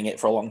 after hinting it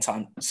for a long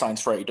time,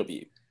 signs for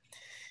AEW.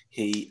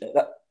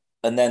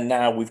 And then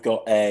now we've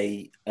got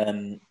a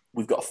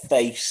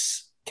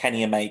face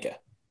Kenny Omega,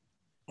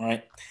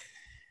 right?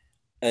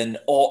 And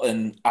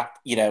Orton,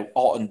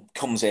 Orton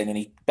comes in and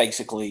he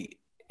basically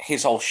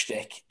his whole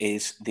shtick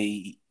is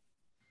the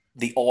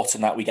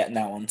Orton that we get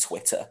now on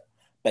Twitter.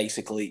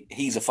 Basically,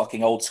 he's a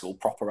fucking old school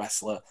proper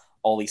wrestler.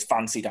 All these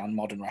fancy Dan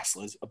modern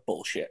wrestlers are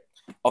bullshit.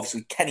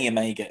 Obviously, Kenny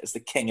Omega is the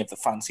king of the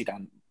fancy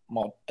Dan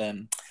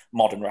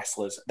modern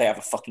wrestlers. They have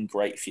a fucking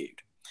great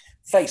feud.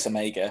 Face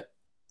Omega,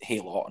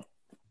 heel Orton.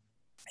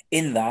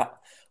 In that,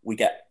 we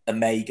get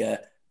Omega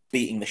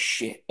beating the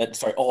shit.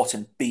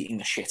 Orton beating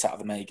the shit out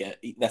of Omega.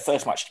 Their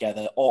first match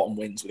together, Orton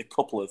wins with a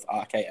couple of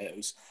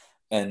RKOs,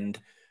 and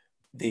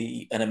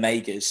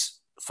Omega's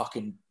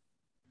fucking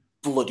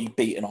bloody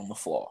beaten on the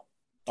floor,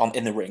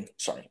 in the ring.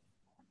 Sorry,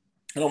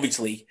 and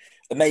obviously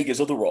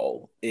Omega's other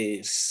role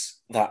is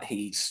that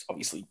he's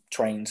obviously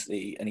trains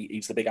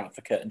he's the big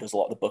advocate and does a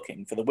lot of the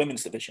booking for the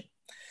women's division.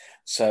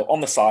 So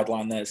on the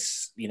sideline,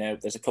 there's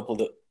a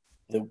couple of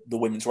the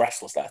women's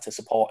wrestlers there to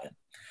support him.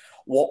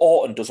 What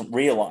Orton doesn't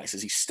realise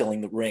is he's still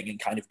in the ring and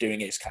kind of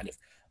doing his kind of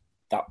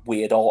that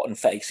weird Orton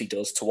face he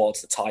does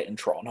towards the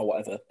Titantron or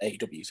whatever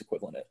AEW's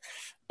equivalent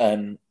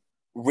is.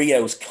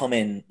 Rio's come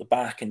in the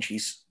back and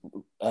she's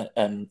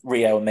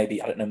Rio and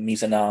maybe, I don't know,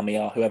 Mizunami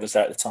or whoever's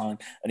there at the time,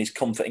 and he's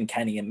comforting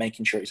Kenny and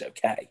making sure he's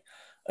okay.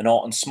 And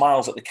Orton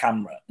smiles at the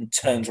camera and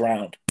turns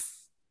around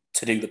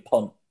to do the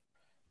punt.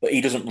 But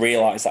he doesn't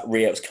realise that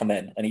Rio's come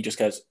in, and he just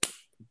goes,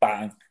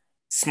 bang,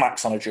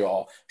 smacks on her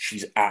jaw,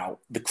 she's out.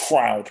 The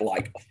crowd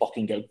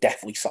fucking go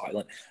deathly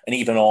silent. And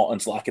even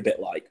Orton's a bit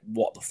like,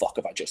 what the fuck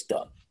have I just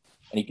done?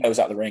 And he goes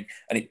out the ring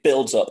and it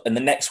builds up. And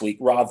the next week,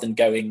 rather than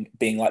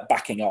being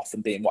backing off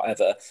and being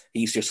whatever,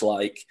 he's just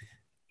like,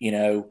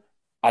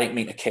 I didn't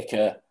mean to kick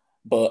her,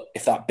 but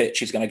if that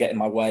bitch is going to get in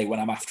my way when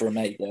I'm after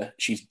Omega,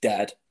 she's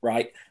dead,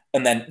 right?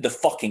 And then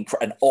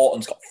and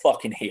Orton's got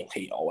fucking heel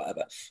heat or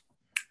whatever.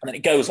 And then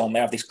it goes on.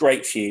 They have this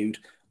great feud.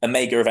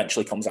 Omega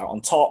eventually comes out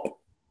on top,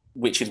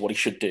 which is what he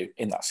should do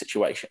in that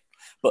situation.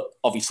 But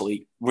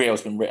obviously,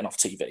 Rio's been written off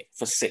TV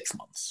for 6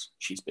 months.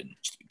 She's been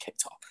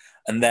kicked off.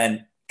 And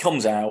then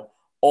comes out,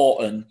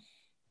 Orton,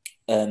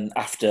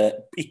 after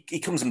he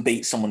comes and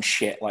beats someone's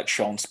shit like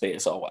Sean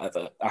Spears or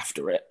whatever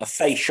after it. A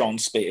face Sean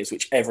Spears,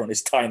 which everyone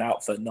is tying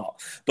out for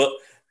not. But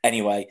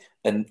anyway,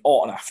 and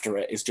Orton after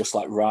it is just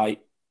like,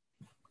 right,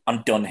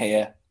 I'm done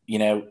here.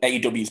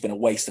 AEW's been a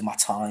waste of my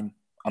time.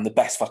 I'm the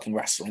best fucking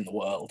wrestler in the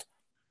world.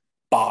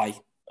 Bye.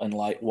 And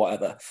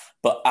whatever.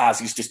 But as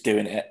he's just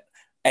doing it,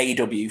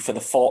 AEW for the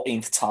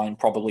 14th time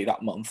probably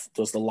that month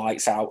does the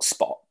lights out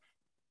spot.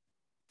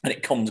 And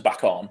it comes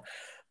back on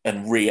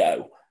and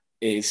Rio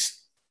is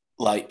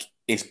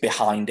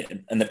behind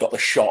him, and they've got the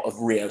shot of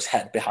Rio's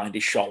head behind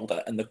his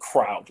shoulder, and the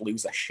crowd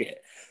lose their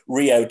shit.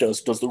 Rio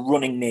does the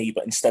running knee,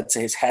 but instead to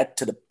his head,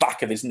 to the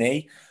back of his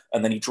knee,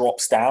 and then he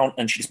drops down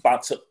and she just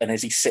backs up, and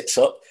as he sits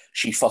up,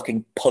 she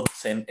fucking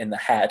punts him in the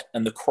head,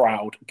 and the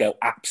crowd go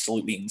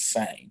absolutely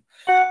insane,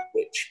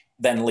 which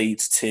then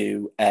leads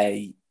to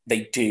an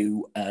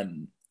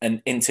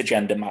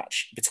intergender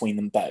match between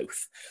them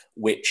both,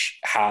 which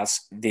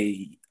has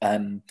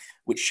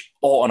which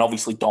Orton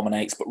obviously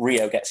dominates, but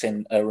Rio gets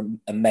in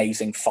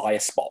amazing fire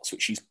spots,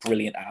 which she's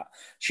brilliant at.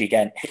 She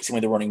again hits him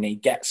with a running knee,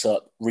 gets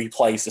up,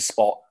 replays the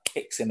spot,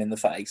 kicks him in the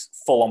face,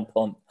 full on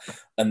punt,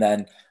 and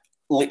then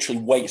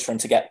literally waits for him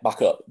to get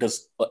back up.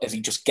 As he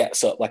just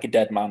gets up like a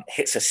dead man,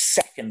 hits a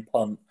second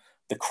punt,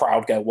 the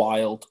crowd go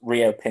wild,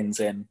 Rio pins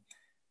him,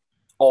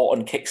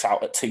 Orton kicks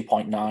out at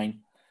 2.9.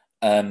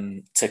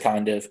 To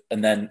kind of,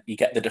 and then you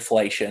get the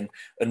deflation,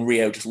 and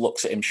Rio just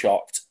looks at him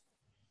shocked.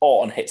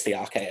 Orton hits the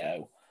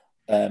RKO,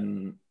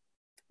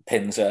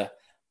 pins her,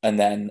 and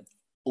then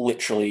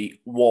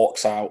literally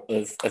walks out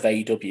of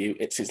AEW.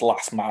 It's his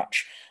last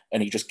match,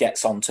 and he just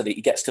gets to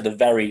the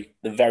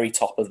very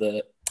top of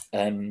the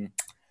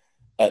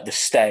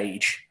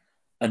stage,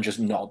 and just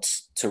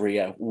nods to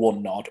Rio,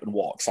 one nod, and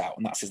walks out,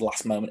 and that's his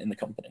last moment in the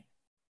company.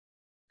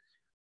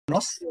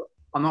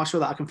 I'm not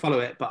sure that I can follow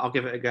it, but I'll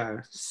give it a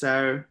go.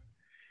 So.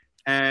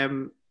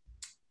 I'm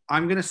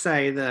going to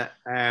say that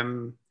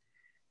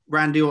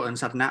Randy Orton's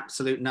had an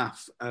absolute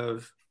enough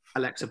of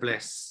Alexa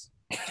Bliss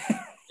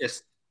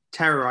just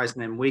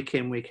terrorizing him week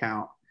in, week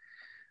out.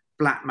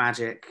 Black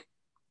magic.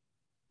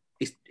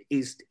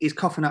 He's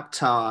coughing up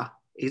tar.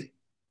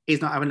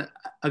 He's not having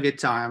a good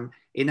time.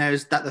 He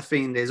knows that the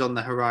Fiend is on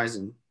the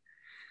horizon.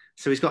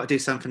 So he's got to do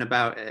something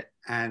about it.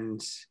 And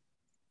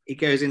he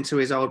goes into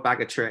his old bag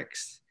of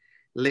tricks,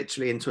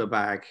 literally into a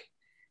bag,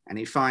 and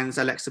he finds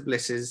Alexa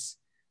Bliss's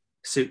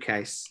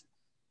suitcase,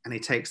 and he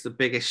takes the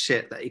biggest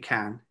shit that he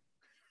can.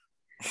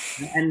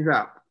 And it ends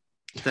up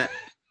that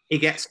he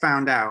gets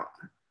found out,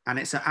 and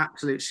it's an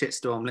absolute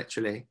shitstorm,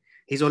 literally.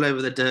 He's all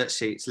over the dirt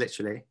sheets,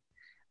 literally.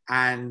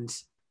 And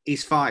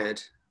he's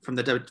fired from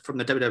the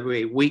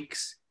WWE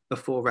weeks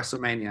before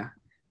WrestleMania,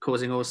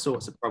 causing all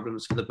sorts of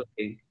problems for the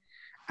booking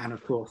and,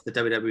 of course, the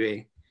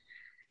WWE.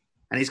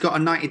 And he's got a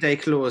 90-day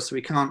clause, so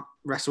he can't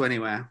wrestle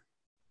anywhere.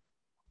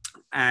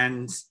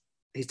 And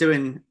he's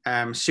doing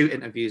shoot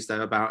interviews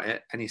though about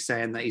it, and he's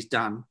saying that he's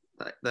done,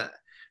 that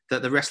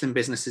the wrestling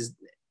business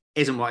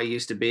isn't what it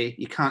used to be.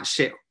 You can't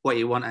shit what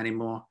you want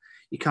anymore.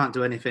 You can't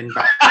do anything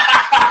back.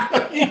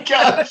 You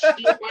can't shit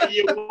what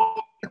you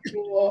want.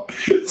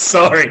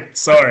 Sorry.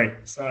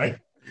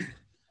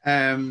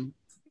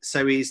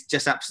 So he's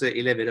just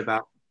absolutely livid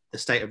about the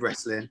state of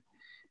wrestling,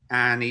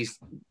 and he's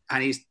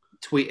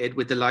tweeted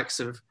with the likes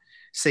of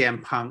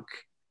CM Punk,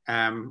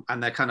 and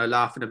they're kind of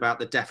laughing about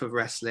the death of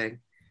wrestling,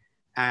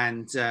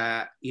 and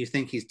you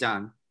think he's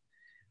done,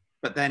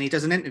 but then he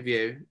does an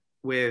interview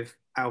with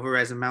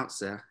Alvarez and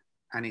Meltzer,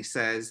 and he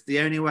says the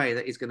only way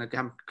that he's going to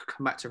come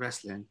back to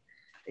wrestling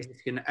is he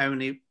can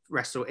only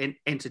wrestle in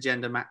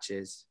intergender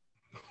matches.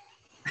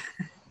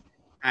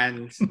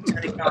 And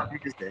Tony Khan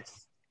hears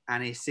this,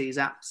 and he sees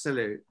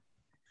absolute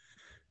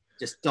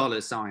just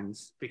dollar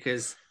signs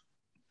because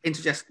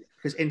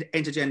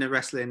intergender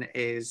wrestling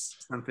is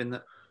something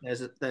that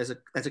there's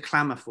a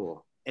clamour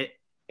for it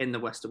in the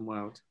Western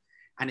world.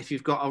 And if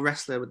you've got a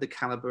wrestler with the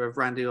caliber of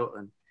Randy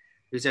Orton,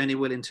 who's only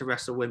willing to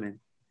wrestle women,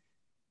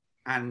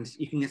 and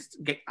you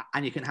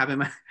can have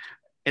him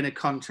in a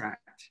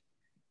contract,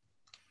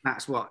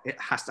 that's what it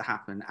has to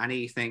happen. And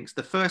he thinks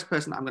the first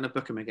person that I'm going to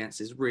book him against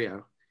is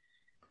Rio.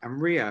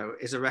 And Rio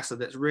is a wrestler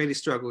that's really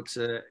struggled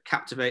to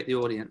captivate the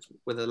audience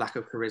with a lack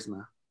of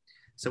charisma.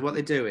 So what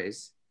they do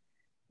is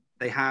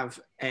they have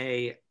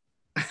a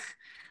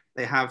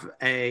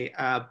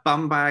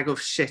bum bag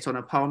of shit on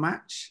a pole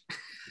match.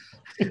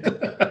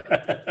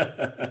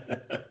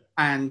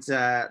 And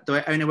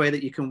the only way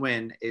that you can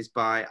win is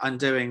by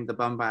undoing the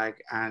bum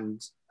bag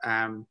and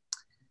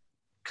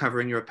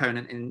covering your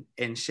opponent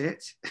in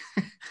shit.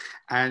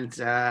 And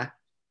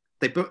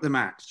they book the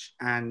match,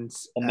 and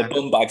the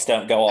bum bags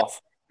don't go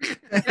off.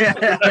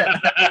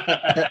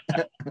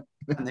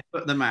 And they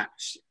put the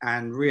match,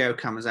 and Rio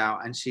comes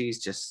out, and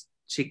she's just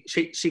she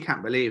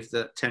can't believe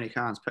that Tony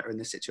Khan's put her in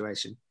this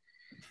situation.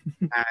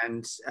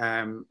 And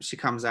she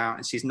comes out,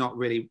 and she's not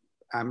really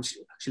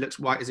she looks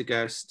white as a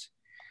ghost.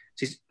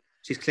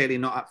 She's clearly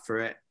not up for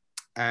it.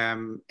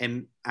 And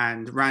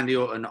Randy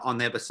Orton on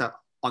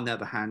the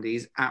other hand,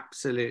 he's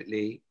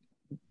absolutely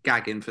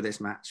gagging for this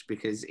match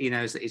because he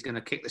knows that he's going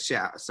to kick the shit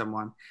out of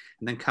someone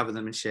and then cover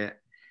them in shit,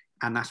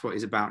 and that's what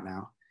he's about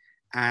now.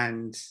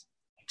 And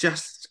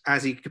just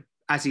as he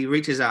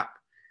reaches up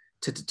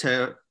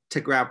to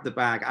grab the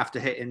bag after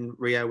hitting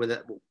Rio with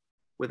an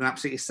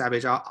absolutely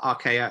savage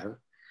RKO,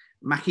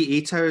 Maki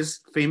Ito's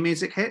theme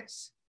music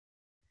hits,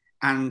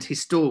 and he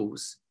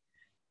stalls,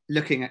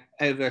 looking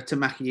over to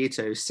Maki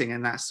Ito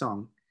singing that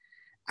song,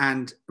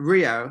 and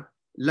Rio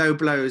low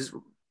blows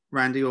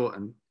Randy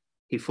Orton.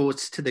 He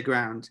falls to the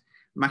ground.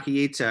 Maki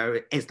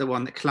Ito is the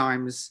one that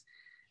climbs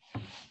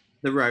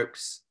the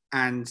ropes,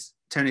 and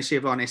Tony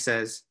Schiavone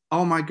says,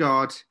 "Oh my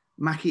God,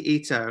 Maki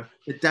Ito,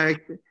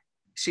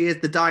 she is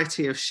the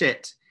deity of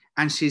shit,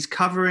 and she's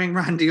covering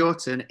Randy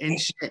Orton in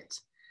shit."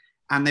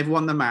 And they've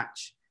won the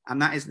match,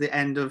 and that is the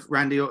end of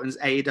Randy Orton's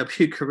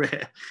AEW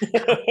career.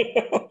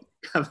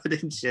 Covered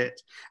in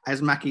shit,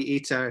 as Maki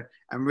Ito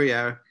and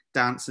Rio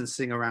dance and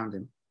sing around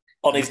him.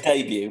 On his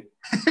debut.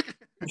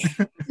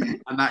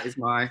 And that is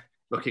my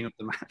booking of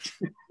the match.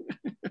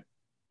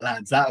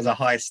 Lads, that was a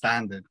high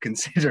standard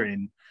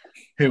considering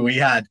who we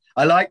had.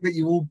 I like that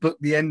you all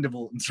booked the end of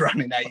Orton's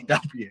run in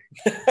AEW.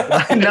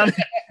 Like,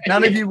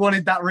 none of you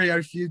wanted that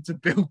Rio feud to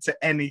build to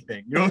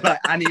anything. You're all like,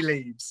 Annie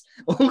leaves.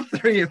 All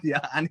three of you,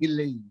 Annie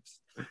leaves.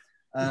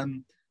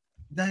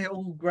 They're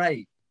all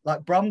great.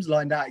 Like, Brum's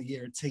lined out a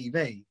year of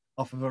TV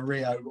off of a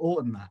Rio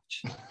Orton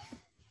match.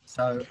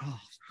 So,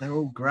 they're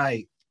all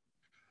great.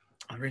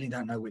 I really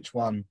don't know which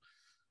one.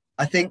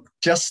 I think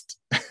just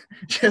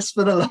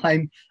for the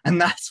line, and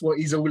that's what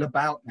he's all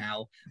about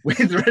now,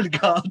 with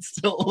regards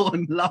to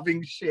Orton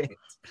loving shit.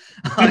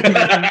 I'm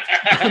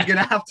going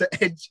to have to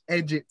edge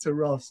it to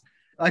Ross.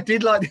 I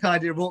did like the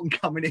idea of Orton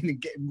coming in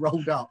and getting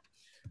rolled up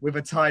with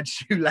a tied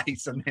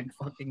shoelace and then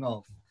fucking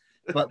off.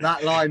 But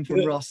that line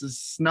from Ross has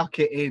snuck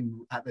it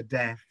in at the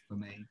death for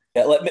me.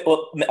 Yeah,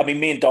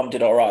 me and Dom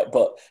did all right,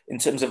 but in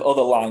terms of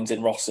other lines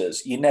in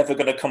Ross's, you're never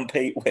going to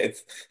compete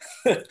with.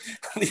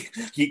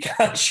 You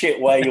can't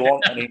shit where you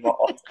want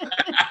anymore.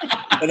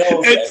 And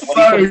also, It's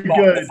so good.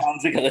 The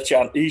fans are going to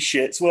chant, "He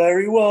shits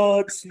where he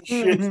wants. He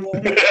shits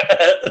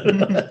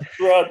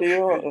where he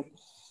wants."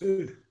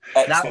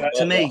 That,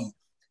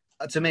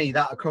 to me,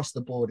 that across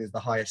the board is the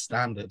highest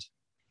standard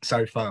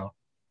so far.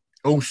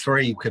 All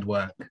three could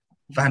work.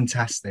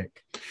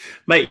 Fantastic,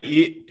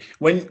 mate.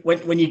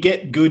 When you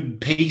get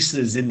good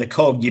pieces in the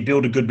cog, you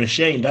build a good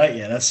machine, don't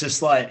you? That's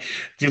just like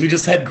we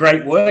just had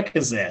great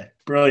workers there.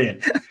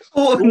 Brilliant.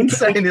 Orton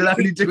saying he'll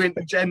only do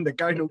intergender,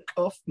 going on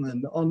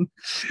Kaufman on.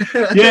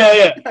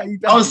 Yeah.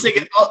 I was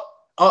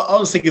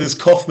thinking this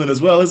Kaufman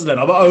as well, isn't it?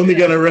 I'm only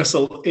going to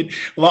wrestle.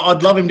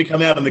 I'd love him to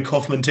come out in the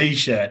Kaufman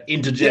t-shirt,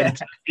 intergender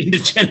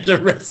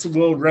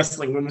World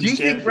Wrestling Women's. Do you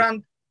think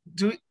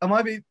do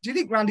you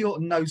think Randy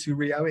Orton knows who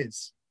Rio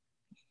is?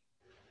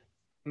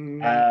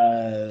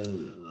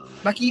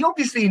 Like, he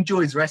obviously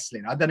enjoys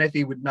wrestling. I don't know if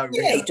he would know.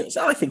 Yeah, he does.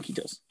 I think he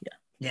does.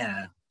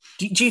 Yeah.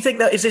 Do you think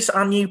that is this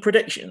our new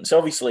prediction? So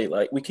obviously,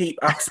 like, we keep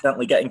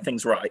accidentally getting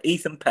things right.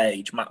 Ethan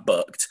Page, Matt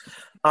booked.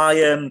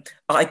 I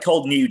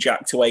called New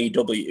Jack to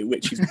AEW,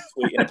 which he's been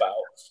tweeting about.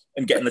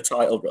 and getting the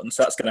title run.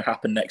 So that's going to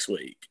happen next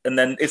week. And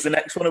then is the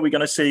next one, are we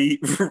going to see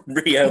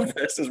Rio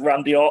versus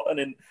Randy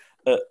Orton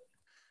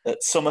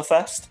at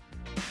Summerfest?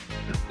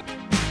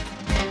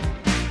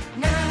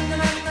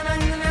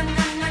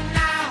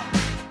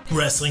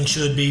 Wrestling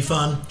should be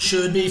fun,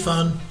 should be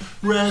fun.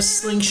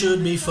 Wrestling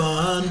should be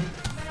fun.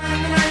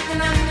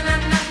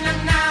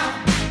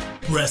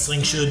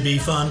 Wrestling should be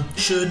fun,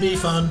 should be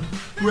fun.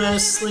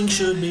 Wrestling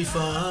should be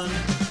fun.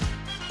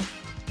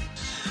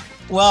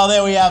 Well,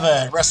 there we have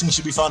it. Wrestling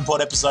Should Be Fun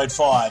Pod episode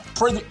 5.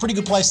 Pretty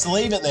good place to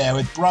leave it there,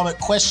 with Brummett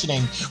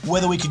questioning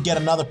whether we could get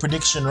another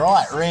prediction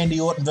right.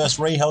 Randy Orton versus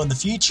Riho in the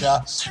future.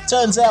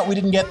 Turns out we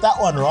didn't get that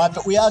one right,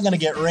 but we are going to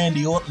get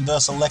Randy Orton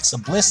versus Alexa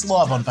Bliss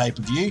live on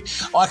pay-per-view.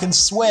 I can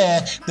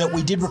swear that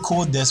we did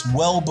record this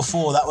well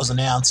before that was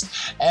announced.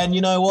 And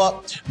you know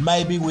what?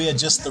 Maybe we are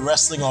just the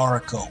wrestling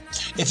oracle.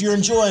 If you're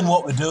enjoying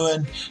what we're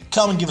doing,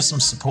 come and give us some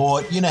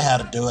support. You know how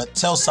to do it.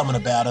 Tell someone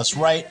about us.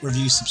 Rate,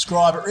 review,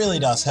 subscribe. It really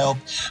does help.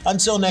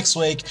 Until next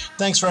week,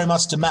 thanks very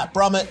much to Matt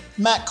Brummett,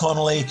 Matt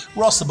Connolly,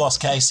 Ross the Boss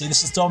Casey.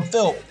 This is Tom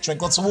Phil.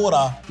 Drink lots of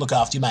water. Look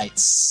after your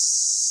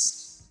mates.